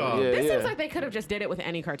alien whatever. hedgehog. Yeah, This yeah. seems like they could have just did it with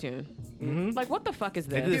any cartoon. Like, what the fuck is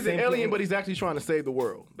this? He's an same alien, thing. but he's actually trying to save the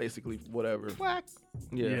world, basically. Whatever.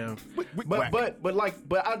 Yeah.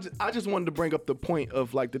 But I just wanted to bring up the point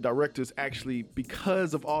of like the directors actually,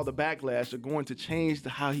 because of all the backlash, are going to change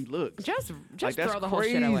how he looks. Just Like, that's throw the whole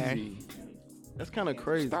shit away. crazy. That's kind of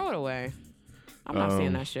crazy. Throw it away. I'm not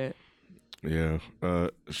seeing that shit. Yeah.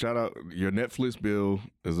 Shout out. Your Netflix bill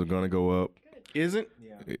is going to go up. Isn't?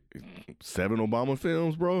 7 Obama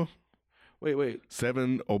films, bro. Wait.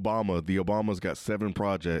 7 Obama. The Obamas got 7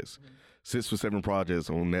 projects. 6 for 7 projects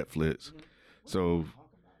on Netflix. So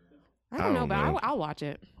I don't know, but I'll watch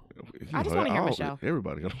it. I just wanna hear Michelle.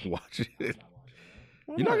 Everybody gonna watch it.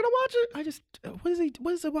 You're not gonna watch it? I just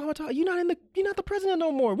what is Obama talking? You're not the president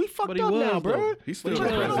no more. We fucked But he up was, now, though. bro. He's still But the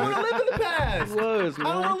he I was. don't want to president. live in the past. He was, man.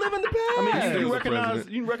 I don't want to live in the past. I mean, He you was the recognize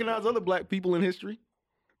president. other black people in history.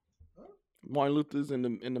 Martin Luther's and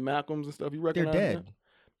the Malcolms and stuff. You they're recognize dead. them?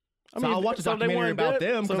 So I'll watch a so they documentary weren't about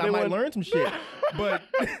dead? them So because they I might weren't- learn some shit. But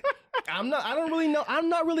I don't really know. I'm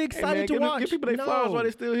not really Hey, excited man, to give watch. Give people their flowers while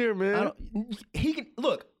they're still here, man. I don't, he can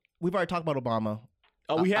look. We've already talked about Obama.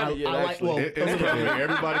 Oh, we haven't yet. I like- actually. well, It's coming.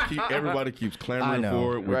 Everybody keeps I clamoring know.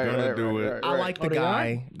 for it. We're Right, gonna right, do right, it. right. I like the they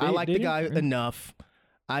guy. are? I like the Did he? guy enough.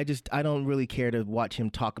 I don't really care to watch him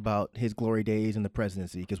talk about his glory days in the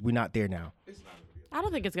presidency because we're not there now. I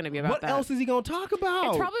don't think it's gonna be about What that. else is he gonna talk about?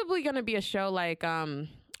 It's probably gonna be a show like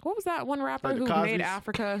what was that one rapper Like the who made Cosbys?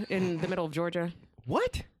 Africa in the middle of Georgia?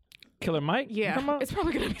 What? Killer Mike? You talking Yeah, about? it's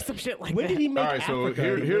probably gonna be some shit like When that. did he make All right, so Africa?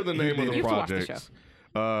 here are the name of the You have to watch the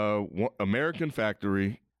projects. American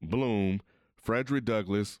Factory, Bloom, Frederick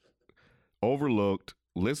Douglass, Overlooked,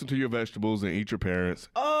 Listen to Your Vegetables and Eat Your Parents,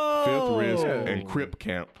 Oh, Fifth Risk, and Crip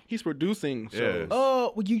Camp. He's producing shows.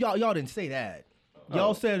 Oh, well, y'all didn't say that.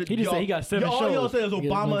 Y'all said He just said he got 7 all shows. y'all said is He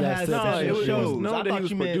Obama got has 7 7 it was shows. known I that thought he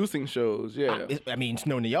was you meant- producing shows. Yeah, I mean, it's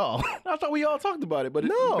known to y'all. I thought we all talked about it, but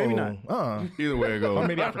No, maybe not. Either way it goes. Or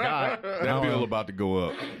maybe I forgot. That bill about to go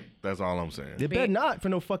up. That's all I'm saying. They better not for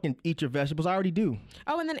no fucking eat your vegetables. I already do.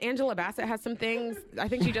 Oh, and then Angela Bassett has some things. I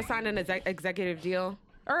think she just signed an executive deal.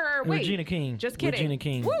 Or wait, Regina King. Just kidding. Regina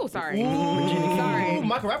King. Woo, sorry. Regina Ooh,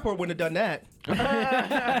 Michael Rappaport wouldn't have done that.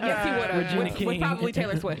 Yes, he would have. Regina With King. probably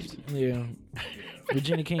Taylor Swift. Yeah.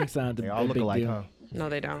 Regina King signed the They all look big alike, deal. huh? No,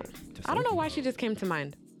 they don't. I don't know why she just came to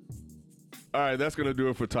mind. All right, that's going to do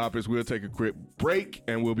it for topics. We'll take a quick break,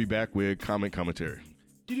 and we'll be back with comment commentary.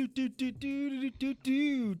 Is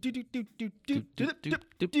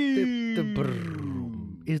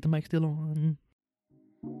the mic still on?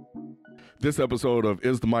 This episode of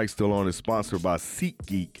Is the Mic Still On is sponsored by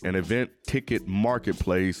SeatGeek, an event ticket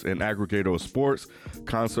marketplace and aggregator of sports,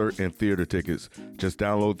 concert, and theater tickets. Just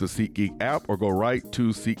download the SeatGeek app or go right to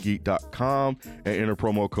SeatGeek.com and enter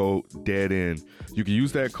promo code DEADEND. You can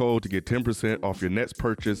use that code to get 10% off your next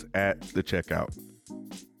purchase at the checkout.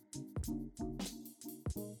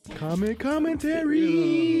 Commentary.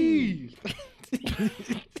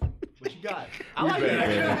 What you got? I like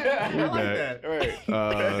that. I like that.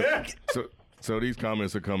 Right. So these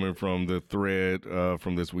comments are coming from the thread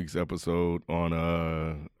from this week's episode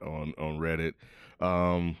on Reddit.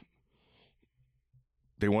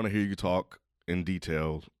 They want to hear you talk in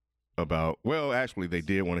detail about. Well, actually, they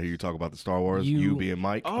did want to hear you talk about the Star Wars. You being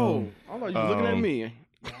Mike. Oh, I thought you were looking at me.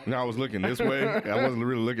 No, I was looking this way. I wasn't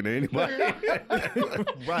really looking at anybody.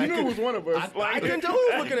 Right. You knew it was one of us. I couldn't tell who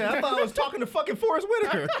was looking at. I thought I was talking to fucking Forrest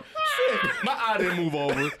Whitaker. Shit. My eye didn't move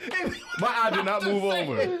over. My eye did not move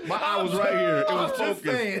over. My eye was right here. It was focused.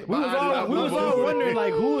 saying. We was all wondering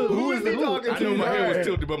like who is he talking I to? knew my head was Right.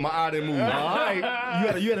 tilted, but my eye didn't move. All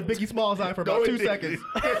right. You had a Biggie Smalls eye for about No, it 2 didn't. seconds.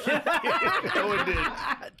 No, it didn't.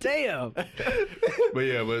 Damn.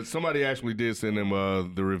 But somebody actually did send him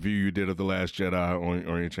the review you did of The Last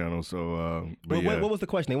Jedi on your channel. So, but What was the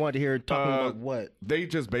question? They wanted to hear talking about what? They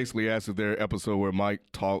just basically asked if their episode where Mike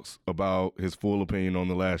talks about his full opinion on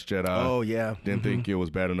The Last Jedi. Oh yeah. Didn't think it was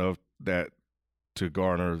bad enough that to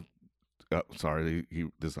garner. Sorry,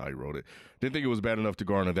 this is how he wrote it. Didn't think it was bad enough to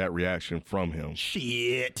garner that reaction from him.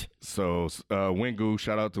 Shit. So, Wingu,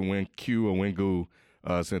 shout out to WinQ or Wingu,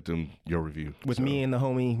 sent him your review With So, me and the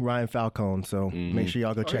homie Ryan Falcone. So make sure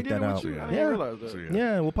y'all go check that out. I didn't Yeah. realize that. so,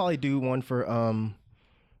 Yeah, we'll probably do one for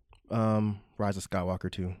Rise of Skywalker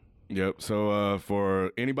too. Yep. So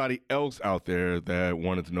for anybody else out there that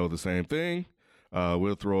wanted to know the same thing,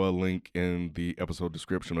 we'll throw a link in the episode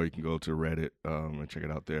description, or you can go to Reddit and check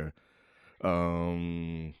it out there.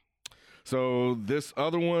 So this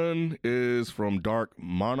other one is from Dark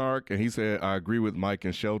Monarch, and he said, I agree with Mike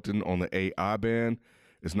and Shelton on the AI ban.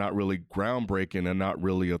 It's not really groundbreaking and not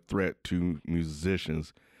really a threat to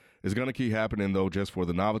musicians. It's going to keep happening, though, just for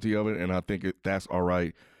the novelty of it, and I think that's all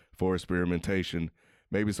right for experimentation.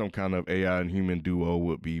 Maybe some kind of AI and human duo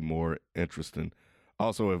would be more interesting.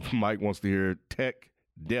 Also, if Mike wants to hear tech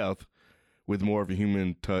death with more of a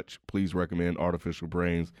human touch, please recommend Artificial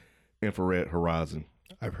Brains, Infrared Horizon.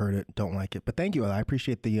 I've heard it, don't like it, but thank you. I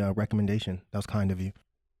appreciate the recommendation. That was kind of you.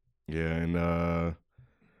 Yeah, and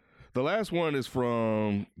the last one is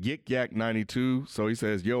from Yik Yak 92. So he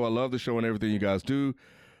says, yo, I love the show and everything you guys do,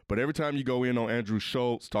 but every time you go in on Andrew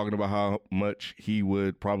Schultz talking about how much he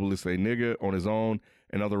would probably say nigga on his own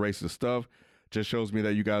and other racist stuff, just shows me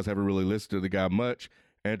that you guys haven't really listened to the guy much.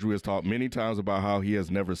 Andrew has talked many times about how he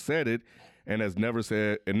has never said it and has never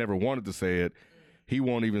said and never wanted to say it. He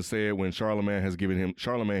won't even say it when Charlemagne has given him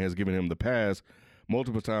the pass.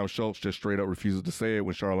 Multiple times, Schultz just straight up refuses to say it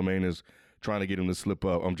when Charlemagne is trying to get him to slip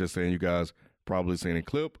up. I'm just saying you guys probably seen a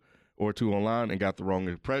clip or two online and got the wrong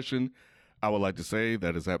impression. I would like to say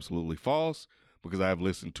that is absolutely false because I have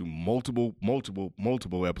listened to multiple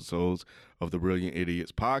episodes of the Brilliant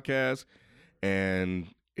Idiots podcast, and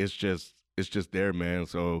it's just there, man.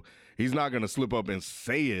 So he's not going to slip up and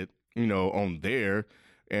say it, on there.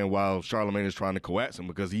 And while Charlemagne is trying to coax him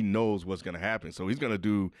because he knows what's going to happen. So he's going to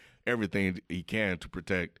do everything he can to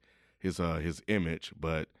protect his image.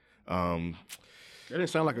 But That didn't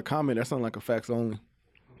sound like a comment. That sounded like a facts only.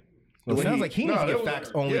 It sounds like he needs to get facts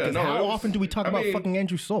only. Because how often do we talk about fucking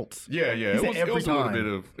Andrew Schultz? Yeah. He It said was every a little time. bit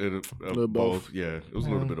of Little both. both. Yeah, it was a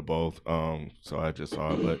little bit of both. So I just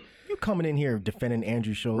saw it. But You coming in here defending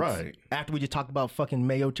Andrew Schultz. Right. After we just talked about fucking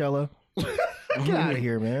Mayocella? Get out of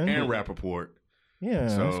here, man. and Rappaport. Yeah.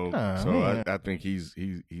 So man. I think he's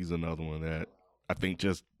another one that I think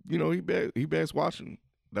just he begs watching.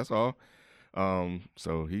 That's all.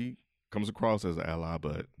 So he comes across as an ally,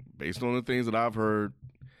 but based on the things that I've heard,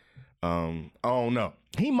 I don't know.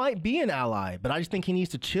 He might be an ally, but I just think he needs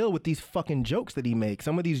to chill with these fucking jokes that he makes.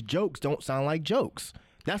 Some of these jokes don't sound like jokes.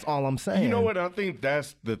 That's all I'm saying. You know what? I think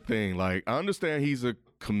that's the thing. Like, I understand he's a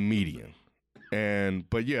comedian,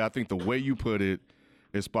 but yeah, I think the way you put it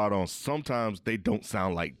is spot on. Sometimes they don't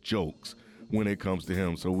sound like jokes when it comes to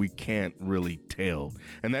him, so we can't really tell.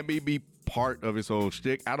 And that may be part of his whole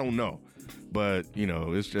shtick. I don't know, but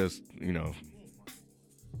it's just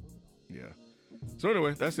yeah. So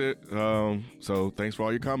anyway, that's it. So thanks for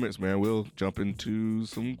all your comments, man. We'll jump into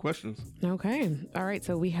some questions. Okay. All right.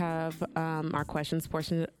 So we have our questions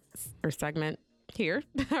portion or segment here.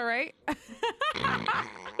 All right.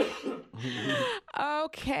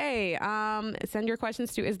 Okay. Send your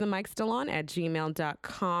questions to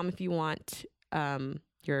isthemicstillon@gmail.com if you want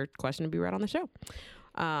your question to be read on the show.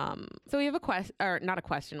 So we have a question, or not a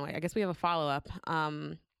question, I guess we have a follow-up.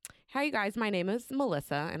 Hi, you guys. My name is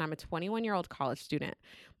Melissa, and I'm a 21-year-old college student.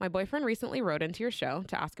 My boyfriend recently wrote into your show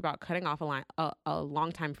to ask about cutting off a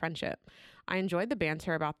long-time friendship. I enjoyed the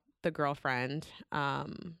banter about the girlfriend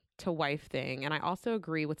to wife thing, and I also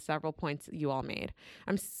agree with several points you all made.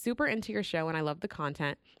 I'm super into your show, and I love the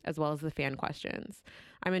content as well as the fan questions.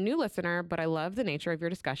 I'm a new listener, but I love the nature of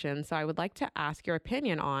your discussion, so I would like to ask your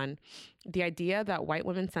opinion on the idea that white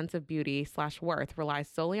women's sense of beauty / worth relies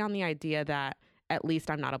solely on the idea that at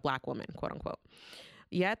least I'm not a black woman, quote unquote.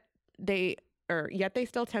 Yet they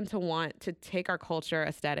still tend to want to take our culture /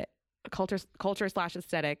 aesthetic,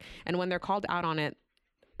 and when they're called out on it,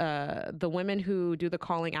 the women who do the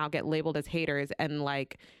calling out get labeled as haters and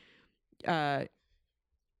like, what?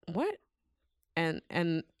 And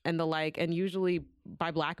the like, and usually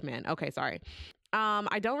by black men. Okay, sorry.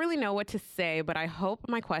 I don't really know what to say, but I hope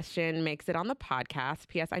my question makes it on the podcast.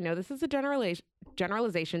 P.S. I know this is a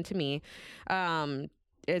generalization to me.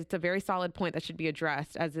 It's a very solid point that should be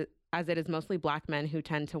addressed as it is mostly black men who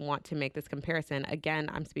tend to want to make this comparison. Again,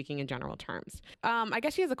 I'm speaking in general terms. I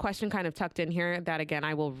guess she has a question kind of tucked in here that, again,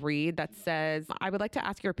 I will read that says, I would like to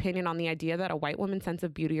ask your opinion on the idea that a white woman's sense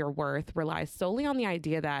of beauty or worth relies solely on the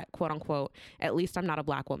idea that, quote unquote, at least I'm not a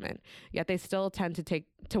black woman. Yet they still tend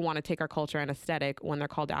to want to take our culture and aesthetic when they're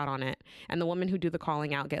called out on it. And the women who do the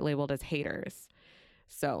calling out get labeled as haters.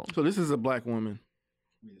 So this is a black woman.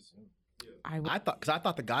 I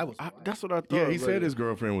thought the guy was black. That's what I thought. Yeah, he said his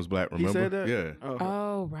girlfriend was black, remember? He said that? Yeah.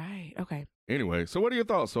 Oh, right. Okay. Anyway, so what are your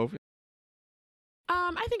thoughts, Sophie?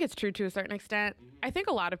 I think it's true to a certain extent. I think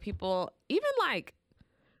a lot of people, even like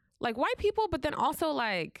white people, but then also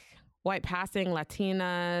like white passing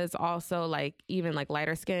Latinas, also like even like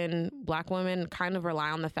lighter skinned black women kind of rely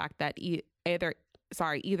on the fact that either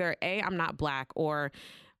A, I'm not black, or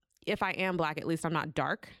if I am black, at least I'm not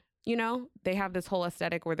dark. You know, they have this whole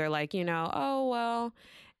aesthetic where they're like, you know, oh, well,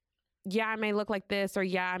 yeah, I may look like this or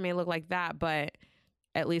yeah, I may look like that, but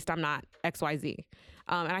at least I'm not XYZ.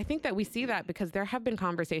 And I think that we see that because there have been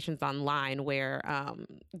conversations online where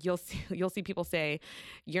you'll see people say,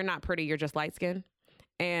 you're not pretty, you're just light skinned.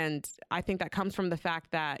 And I think that comes from the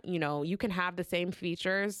fact that, you know, you can have the same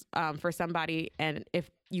features for somebody, and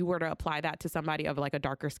if you were to apply that to somebody of like a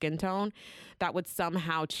darker skin tone, that would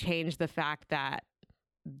somehow change the fact that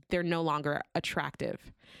they're no longer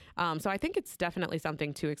attractive. So I think it's definitely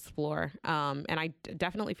something to explore. And I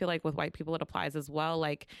definitely feel like with white people, it applies as well.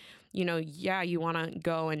 Like, you know, yeah, you want to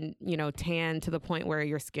go and, you know, tan to the point where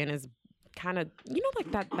your skin is kind of, you know,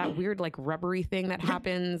 like that weird, like rubbery thing that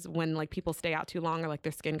happens when like people stay out too long or like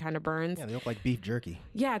their skin kind of burns. Yeah, they look like beef jerky.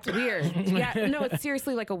 Yeah, it's weird. Yeah, no, it's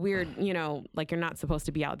seriously like a weird, you know, like you're not supposed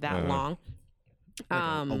to be out that long.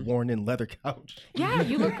 Like a worn-in leather couch. Yeah,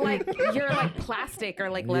 you look like you're like plastic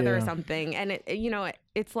or like leather or something, and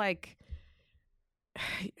it's like,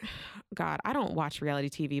 God, I don't watch reality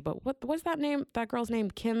TV, but what's that name? That girl's name,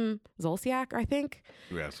 Kim Zolciak, I think.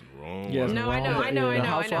 You asked the wrong Yes, one. No, I know.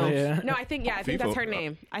 Yeah. No, I think that's her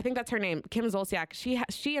name. I think that's her name, Kim Zolciak.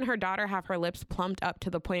 She and her daughter have her lips plumped up to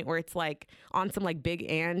the point where it's like on some like Big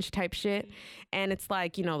Ange type shit, and it's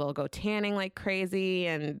like, you know, they'll go tanning like crazy,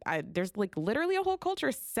 and there's like literally a whole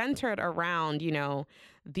culture centered around, you know,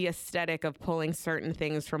 the aesthetic of pulling certain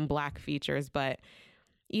things from black features. But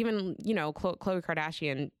even, you know, Khloe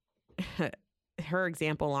Kardashian, her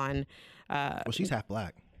example on Well, she's half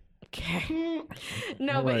black. Okay.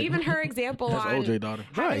 No, but even her example That's on OJ daughter.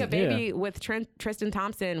 having a Right, baby with Tristan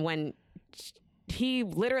Thompson when he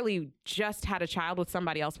literally just had a child with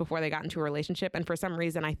somebody else before they got into a relationship. And for some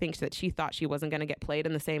reason, I think that she thought she wasn't going to get played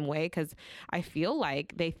in the same way, because I feel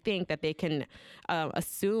like they think that they can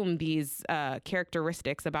assume these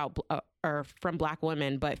characteristics about or from black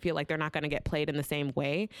women, but feel like they're not going to get played in the same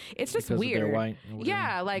way. It's just Because weird. they're white or whatever.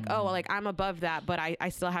 Yeah, like, oh, like I'm above that, but I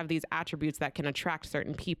still have these attributes that can attract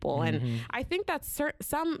certain people. And I think that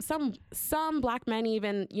some black men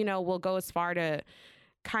even, you know, will go as far to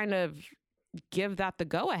kind of give that the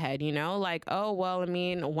go ahead, you know, like, oh, well, I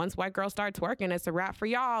mean, once white girls start twerking, it's a wrap for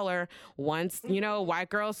y'all. Or once, you know, white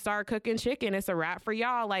girls start cooking chicken, it's a wrap for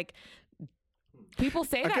y'all. Like, people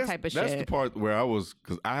say that type of that's shit. the part where I was,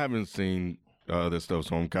 because I haven't seen this stuff,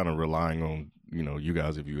 so I'm kind of relying on, you know, you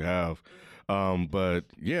guys if you have. But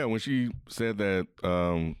yeah, when she said that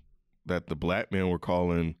that the black men were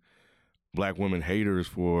calling black women haters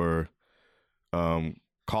for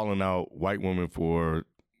calling out white women for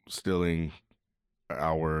stealing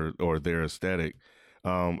their aesthetic.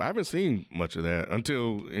 I haven't seen much of that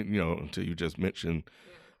until you just mentioned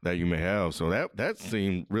that you may have. So that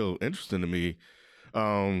seemed real interesting to me.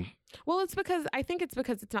 Well, it's because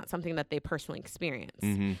it's not something that they personally experience.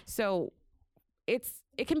 Mm-hmm. So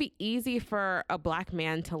it can be easy for a black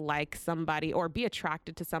man to like somebody or be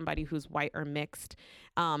attracted to somebody who's white or mixed.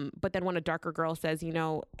 But then when a darker girl says,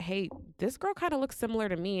 hey, this girl kind of looks similar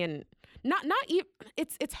to me, and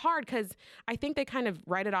it's hard because I think they kind of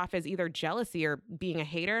write it off as either jealousy or being a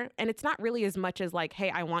hater. And it's not really as much as like, hey,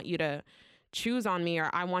 I want you to choose on me or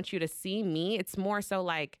I want you to see me. It's more so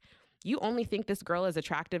like, you only think this girl is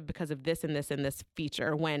attractive because of this and this and this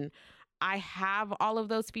feature, when I have all of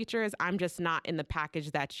those features. I'm just not in the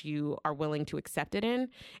package that you are willing to accept it in.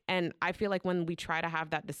 And I feel like when we try to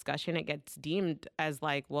have that discussion, it gets deemed as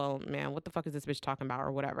like, well, man, what the fuck is this bitch talking about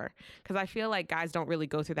or whatever? Because I feel like guys don't really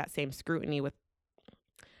go through that same scrutiny with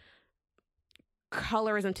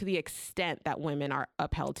colorism to the extent that women are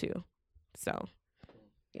upheld to. So,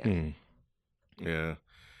 yeah. Yeah.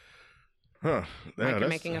 Huh. Mike, you're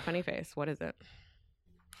making a funny face. What is it?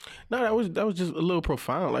 No, that was just a little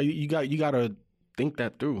profound. Like you gotta think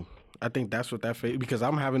that through. I think that's what that face, because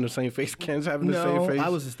I'm having the same face. Ken's having the same face. I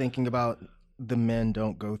was just thinking about the men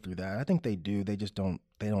don't go through that. I think they do. They just don't.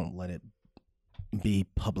 They don't let it be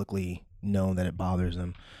publicly known that it bothers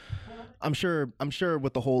them. I'm sure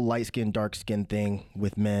with the whole light skin, dark skin thing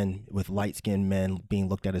with men, with light skinned men being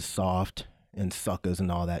looked at as soft and suckers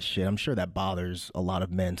and all that shit, I'm sure that bothers a lot of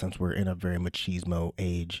men since we're in a very machismo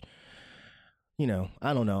age.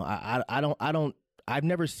 I don't know. I've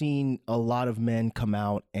never seen a lot of men come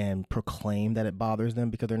out and proclaim that it bothers them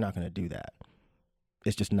because they're not going to do that.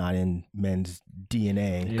 It's just not in men's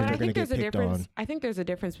DNA. But They're going to get picked on. I think there's a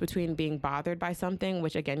difference between being bothered by something,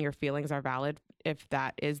 which again, your feelings are valid if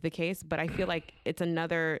that is the case. But I feel like it's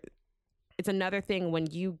another thing when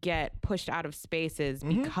you get pushed out of spaces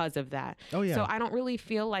because of that. Oh yeah. So I don't really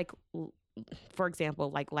feel like, for example,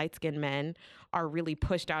 like light-skinned men are really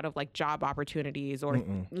pushed out of like job opportunities or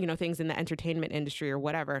things in the entertainment industry or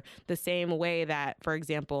whatever, the same way that, for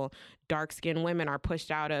example, dark-skinned women are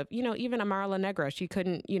pushed out of, even Amara La Negra, she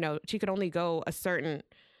could only go a certain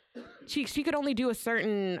she could only do a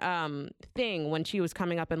certain thing. When she was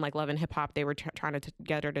coming up in like Love and Hip Hop, they were trying to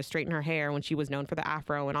get her to straighten her hair when she was known for the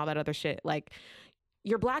afro and all that other shit. Like,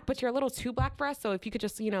 you're black, but you're a little too black for us. So if you could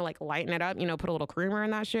just, like lighten it up, put a little creamer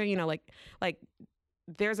in that shit, like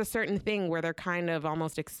there's a certain thing where they're kind of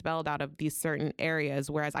almost expelled out of these certain areas.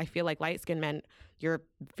 Whereas I feel like light-skinned men, your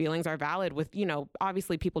feelings are valid with,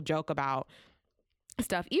 obviously people joke about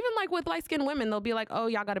stuff. Even like with light-skinned women, they'll be like, oh,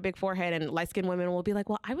 y'all got a big forehead. And light-skinned women will be like,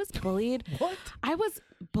 well, I was bullied. What? I was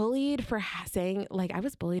bullied for saying, like, I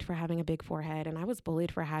was bullied for having a big forehead, and I was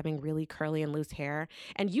bullied for having really curly and loose hair.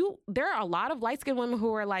 And there are a lot of light-skinned women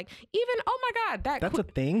who are like, even, oh my God, that's a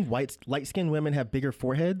thing? Light-skinned women have bigger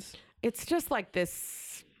foreheads? It's just like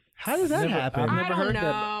this. How does that happen? I don't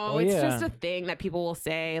know. It's just a thing that people will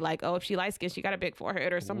say, like, oh, if she light skinned, she got a big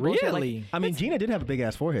forehead or some bullshit. Like, I mean, Gina did have a big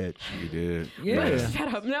ass forehead. She did. Yeah.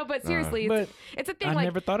 Shut up. No, but seriously, it's a thing. I like,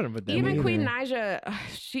 never thought of it that even way. Queen Naija,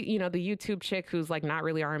 she, the YouTube chick who's like not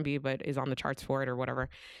really R&B but is on the charts for it or whatever.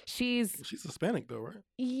 She's Hispanic though, right?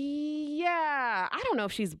 Yeah, I don't know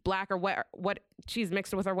if she's black or what she's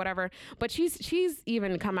mixed with or whatever. But she's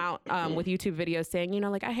even come out with YouTube videos saying,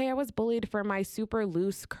 like, hey, I was bullied for my super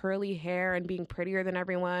loose curly hair and being prettier than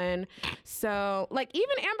everyone. So like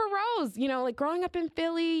even Amber Rose, like growing up in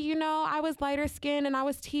Philly, I was lighter skinned and I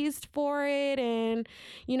was teased for it and,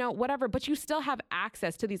 whatever. But you still have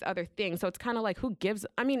access to these other things. So it's kind of like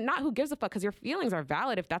not who gives a fuck, because your feelings are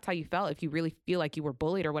valid if that's how you felt, if you really feel like you were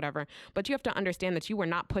bullied or whatever. But you have to understand that you were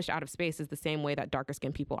not pushed out of spaces the same way that darker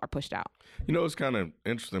skinned people are pushed out. It's kind of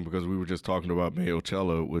interesting because we were just talking about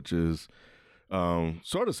Mayocella, which is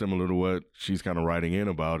sort of similar to what she's kind of writing in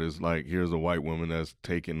about. Is like, here's a white woman that's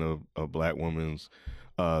taken a black woman's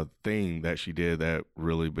thing that she did that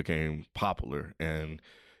really became popular, and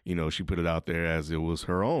she put it out there as it was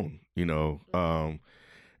her own,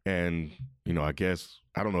 and I guess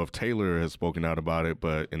I don't know if Taylor has spoken out about it,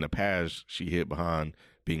 but in the past she hid behind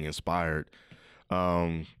being inspired.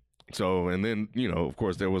 So, and then of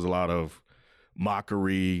course there was a lot of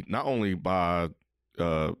mockery, not only by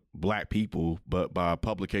black people, but by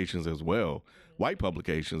publications as well. White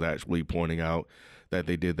publications actually pointing out that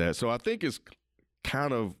they did that. So I think it's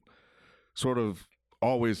kind of sort of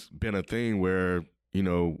always been a thing where,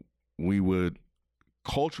 we would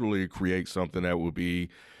culturally create something that would be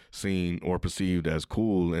seen or perceived as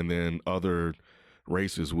cool, and then other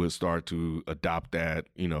races would start to adopt that,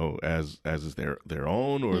 as is their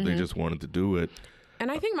own, or they just wanted to do it.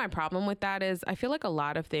 And I think my problem with that is I feel like a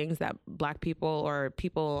lot of things that Black people or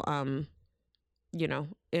people, you know,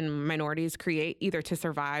 in minorities create either to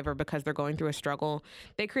survive or because they're going through a struggle,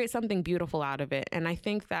 they create something beautiful out of it. And I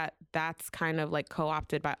think that that's kind of like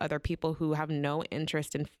co-opted by other people who have no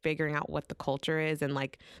interest in figuring out what the culture is and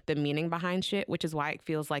like the meaning behind shit, which is why it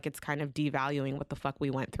feels like it's kind of devaluing what the fuck we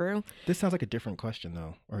went through. This sounds like a different question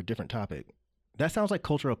though, or a different topic. That sounds like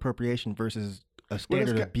cultural appropriation versus a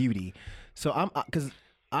standard of beauty. So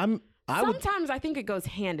Sometimes I think it goes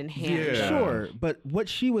hand in hand. Yeah. Sure, but what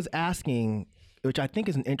she was asking, which I think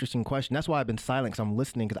is an interesting question. That's why I've been silent, because I'm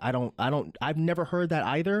listening, because I've never heard that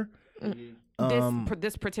either.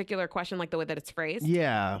 This particular question, like the way that it's phrased.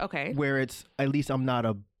 Yeah. Okay. Where it's, at least I'm not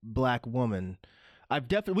a Black woman.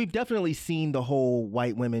 We've definitely seen the whole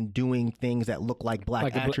white women doing things that look like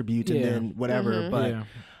Black attributes and then whatever, but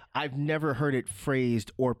I've never heard it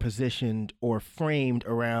phrased or positioned or framed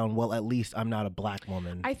around, well, at least I'm not a Black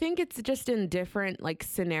woman. I think it's just in different like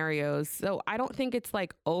scenarios. So I don't think it's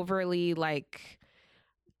like overly like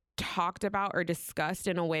talked about or discussed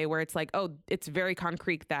in a way where it's like, oh, it's very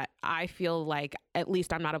concrete that I feel like at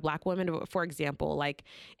least I'm not a Black woman. For example, like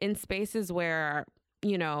in spaces where,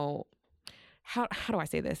 you know, how do I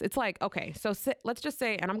say this? It's like, okay, so let's just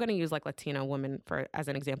say, and I'm going to use like Latino women as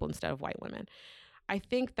an example instead of white women. I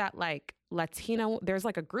think that like there's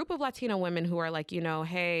like a group of Latino women who are like, you know,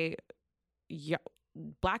 hey,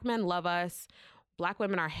 Black men love us. Black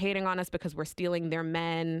women are hating on us because we're stealing their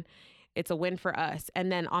men. It's a win for us. And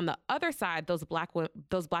then on the other side, those black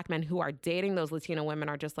men who are dating those Latino women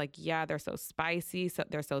are just like, yeah, they're so spicy. So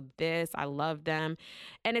they're so this. I love them.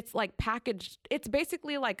 And it's like packaged. It's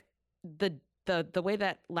basically like the way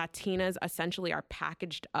that Latinas essentially are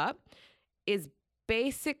packaged up is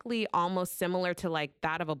basically almost similar to like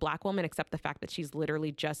that of a Black woman, except the fact that she's literally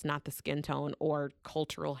just not the skin tone or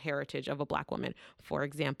cultural heritage of a Black woman. For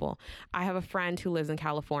example, I have a friend who lives in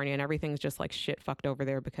California and everything's just like shit fucked over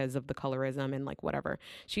there because of the colorism and like whatever.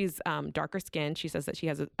 She's darker skinned. She says that she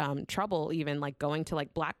has trouble even like going to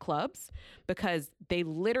like Black clubs because they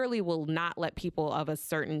literally will not let people of a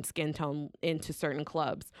certain skin tone into certain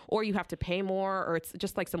clubs, or you have to pay more, or it's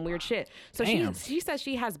just like some weird shit. So she says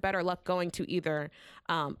she has better luck going to either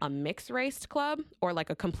a mixed race club or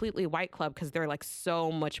like a completely white club because they're like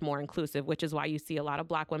so much more inclusive, which is why you see a lot of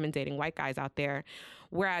Black women dating white guys out there.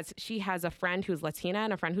 Whereas she has a friend who's Latina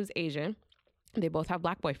and a friend who's Asian. They both have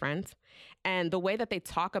Black boyfriends. And the way that they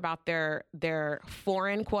talk about their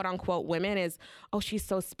foreign quote unquote women is, oh, she's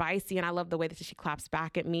so spicy and I love the way that she claps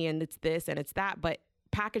back at me and it's this and it's that. But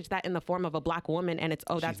package that in the form of a Black woman and it's,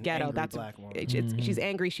 oh, that's ghetto. That's Black woman. She's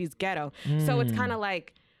angry. She's ghetto. So it's kind of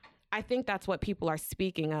like, I think that's what people are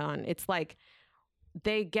speaking on. It's like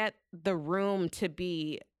they get the room to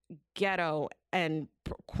be ghetto and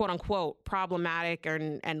quote unquote problematic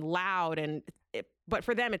and loud, but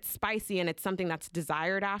for them it's spicy and it's something that's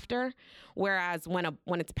desired after. Whereas when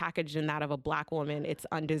it's packaged in that of a Black woman, it's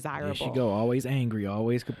undesirable. There she go, always angry,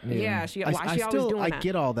 always. She always doing I that.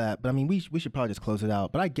 get all that, but I mean, we should probably just close it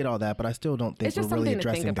out. But I get all that, but I still don't think we're really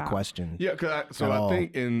addressing the question. Yeah, I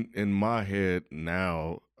think in my head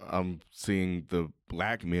now, I'm seeing the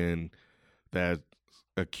Black men that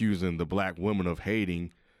accusing the Black women of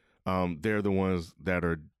hating. They're the ones that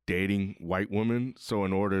are dating white women. So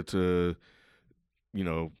in order to, you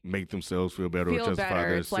know, make themselves feel better or justify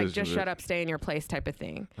their it's like just shut up, stay in your place type of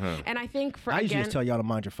thing. And I think I usually just tell y'all to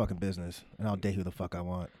mind your fucking business and I'll date who the fuck I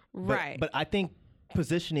want. Right. But I think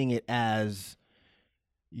positioning it as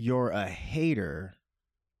you're a hater,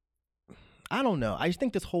 I don't know. I just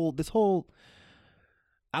think this whole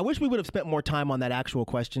I wish we would have spent more time on that actual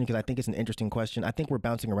question because I think it's an interesting question. I think we're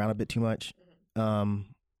bouncing around a bit too much.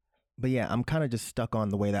 But yeah, I'm kind of just stuck on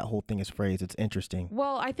the way that whole thing is phrased. It's interesting.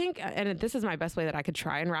 Well, I think, and this is my best way that I could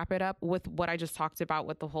try and wrap it up with what I just talked about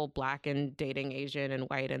with the whole Black and dating Asian and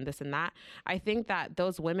white and this and that. I think that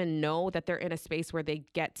those women know that they're in a space where they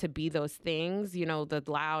get to be those things, you know, the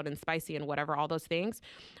loud and spicy and whatever, all those things.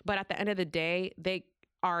 But at the end of the day, they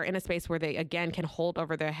are in a space where they, again, can hold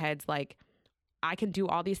over their heads like, I can do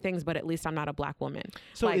all these things, but at least I'm not a Black woman.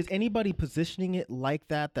 So is anybody positioning it like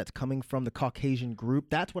that that's coming from the Caucasian group?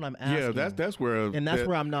 That's what I'm asking. Yeah, that's where... And that's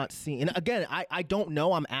where I'm not seeing... And again, I don't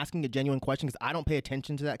know. I'm asking a genuine question because I don't pay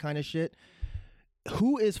attention to that kind of shit.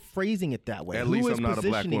 Who is phrasing it that way? At least I'm not a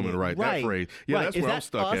Black woman, right? That phrase. Yeah, right. That's is where that I'm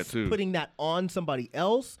stuck at, too. Putting that on somebody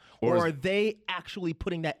else? Or are they actually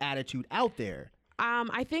putting that attitude out there?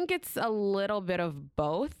 I think it's a little bit of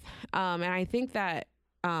both. And I think that...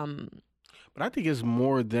 But I think it's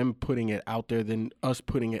more them putting it out there than us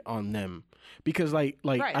putting it on them. Because like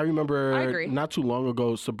Right. I remember I agree. not too long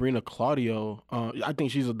ago, Sabrina Claudio. I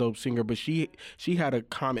think she's a dope singer, but she had a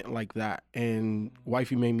comment like that, and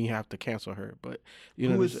wifey made me have to cancel her. But you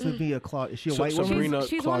know, Who is Sylvia Claude? Is she a So white woman? Sabrina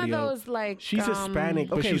She's one of Claudio. those like She's Hispanic,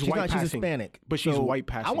 but she's white she's passing. Hispanic, But she's So white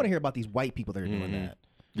passing. I want to hear about these white people that are doing that.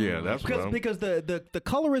 Yeah, that's what I'm, Because the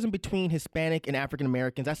colorism between Hispanic and African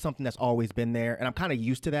Americans, that's something that's always been there, and I'm kind of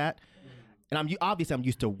used to that. And I'm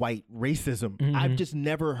used to white racism. I've just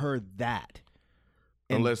never heard that.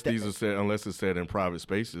 And unless it's said in private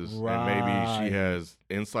spaces, and maybe Right. she has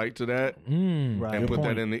insight to that Right. and Good put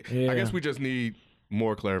that point. in the. Yeah. I guess we just need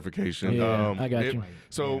more clarification. Yeah, I got you.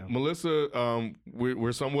 So Melissa,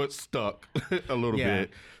 we're somewhat stuck a little Yeah. bit.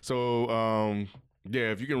 So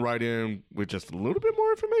yeah, if you can write in with just a little bit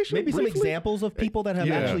more information, Maybe some briefly. examples of people that have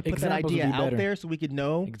Yeah. actually put that Examples would idea be out better. there so we could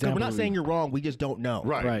know. 'Cause we're Examples not would saying be- you're wrong. We just don't know.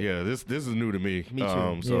 Right. Right. Yeah. This is new to me. Me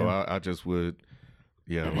too. So Yeah. I just would.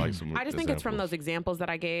 Yeah, like some. I just think it's from examples. those examples that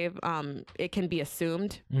I gave. It can be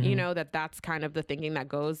assumed, you know, that's kind of the thinking that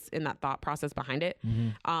goes in that thought process behind it.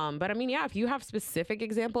 But I mean, yeah, if you have specific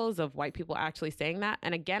examples of white people actually saying that,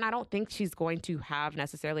 and again, I don't think she's going to have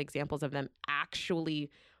necessarily examples of them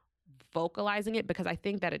actually vocalizing it, because I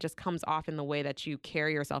think that it just comes off in the way that you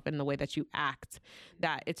carry yourself, in the way that you act,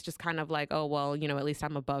 that it's just kind of like, oh, well, you know, at least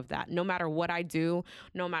I'm above that. No matter what I do,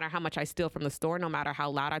 no matter how much I steal from the store, no matter how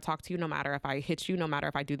loud I talk to you, no matter if I hit you, no matter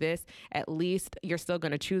if I do this, at least you're still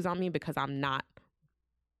going to choose on me because I'm not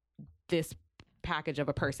this package of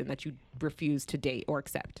a person that you refuse to date or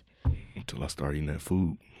accept. Until I start eating that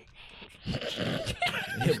food.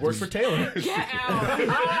 It works for Taylor. Get out.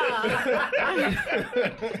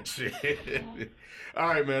 Shit. All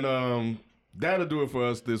right, man. That'll do it for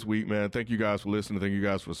us this week, man. Thank you guys for listening. Thank you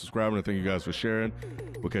guys for subscribing. And thank you guys for sharing.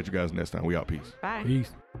 We'll catch you guys next time. We out. Peace. Bye.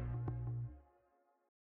 Peace.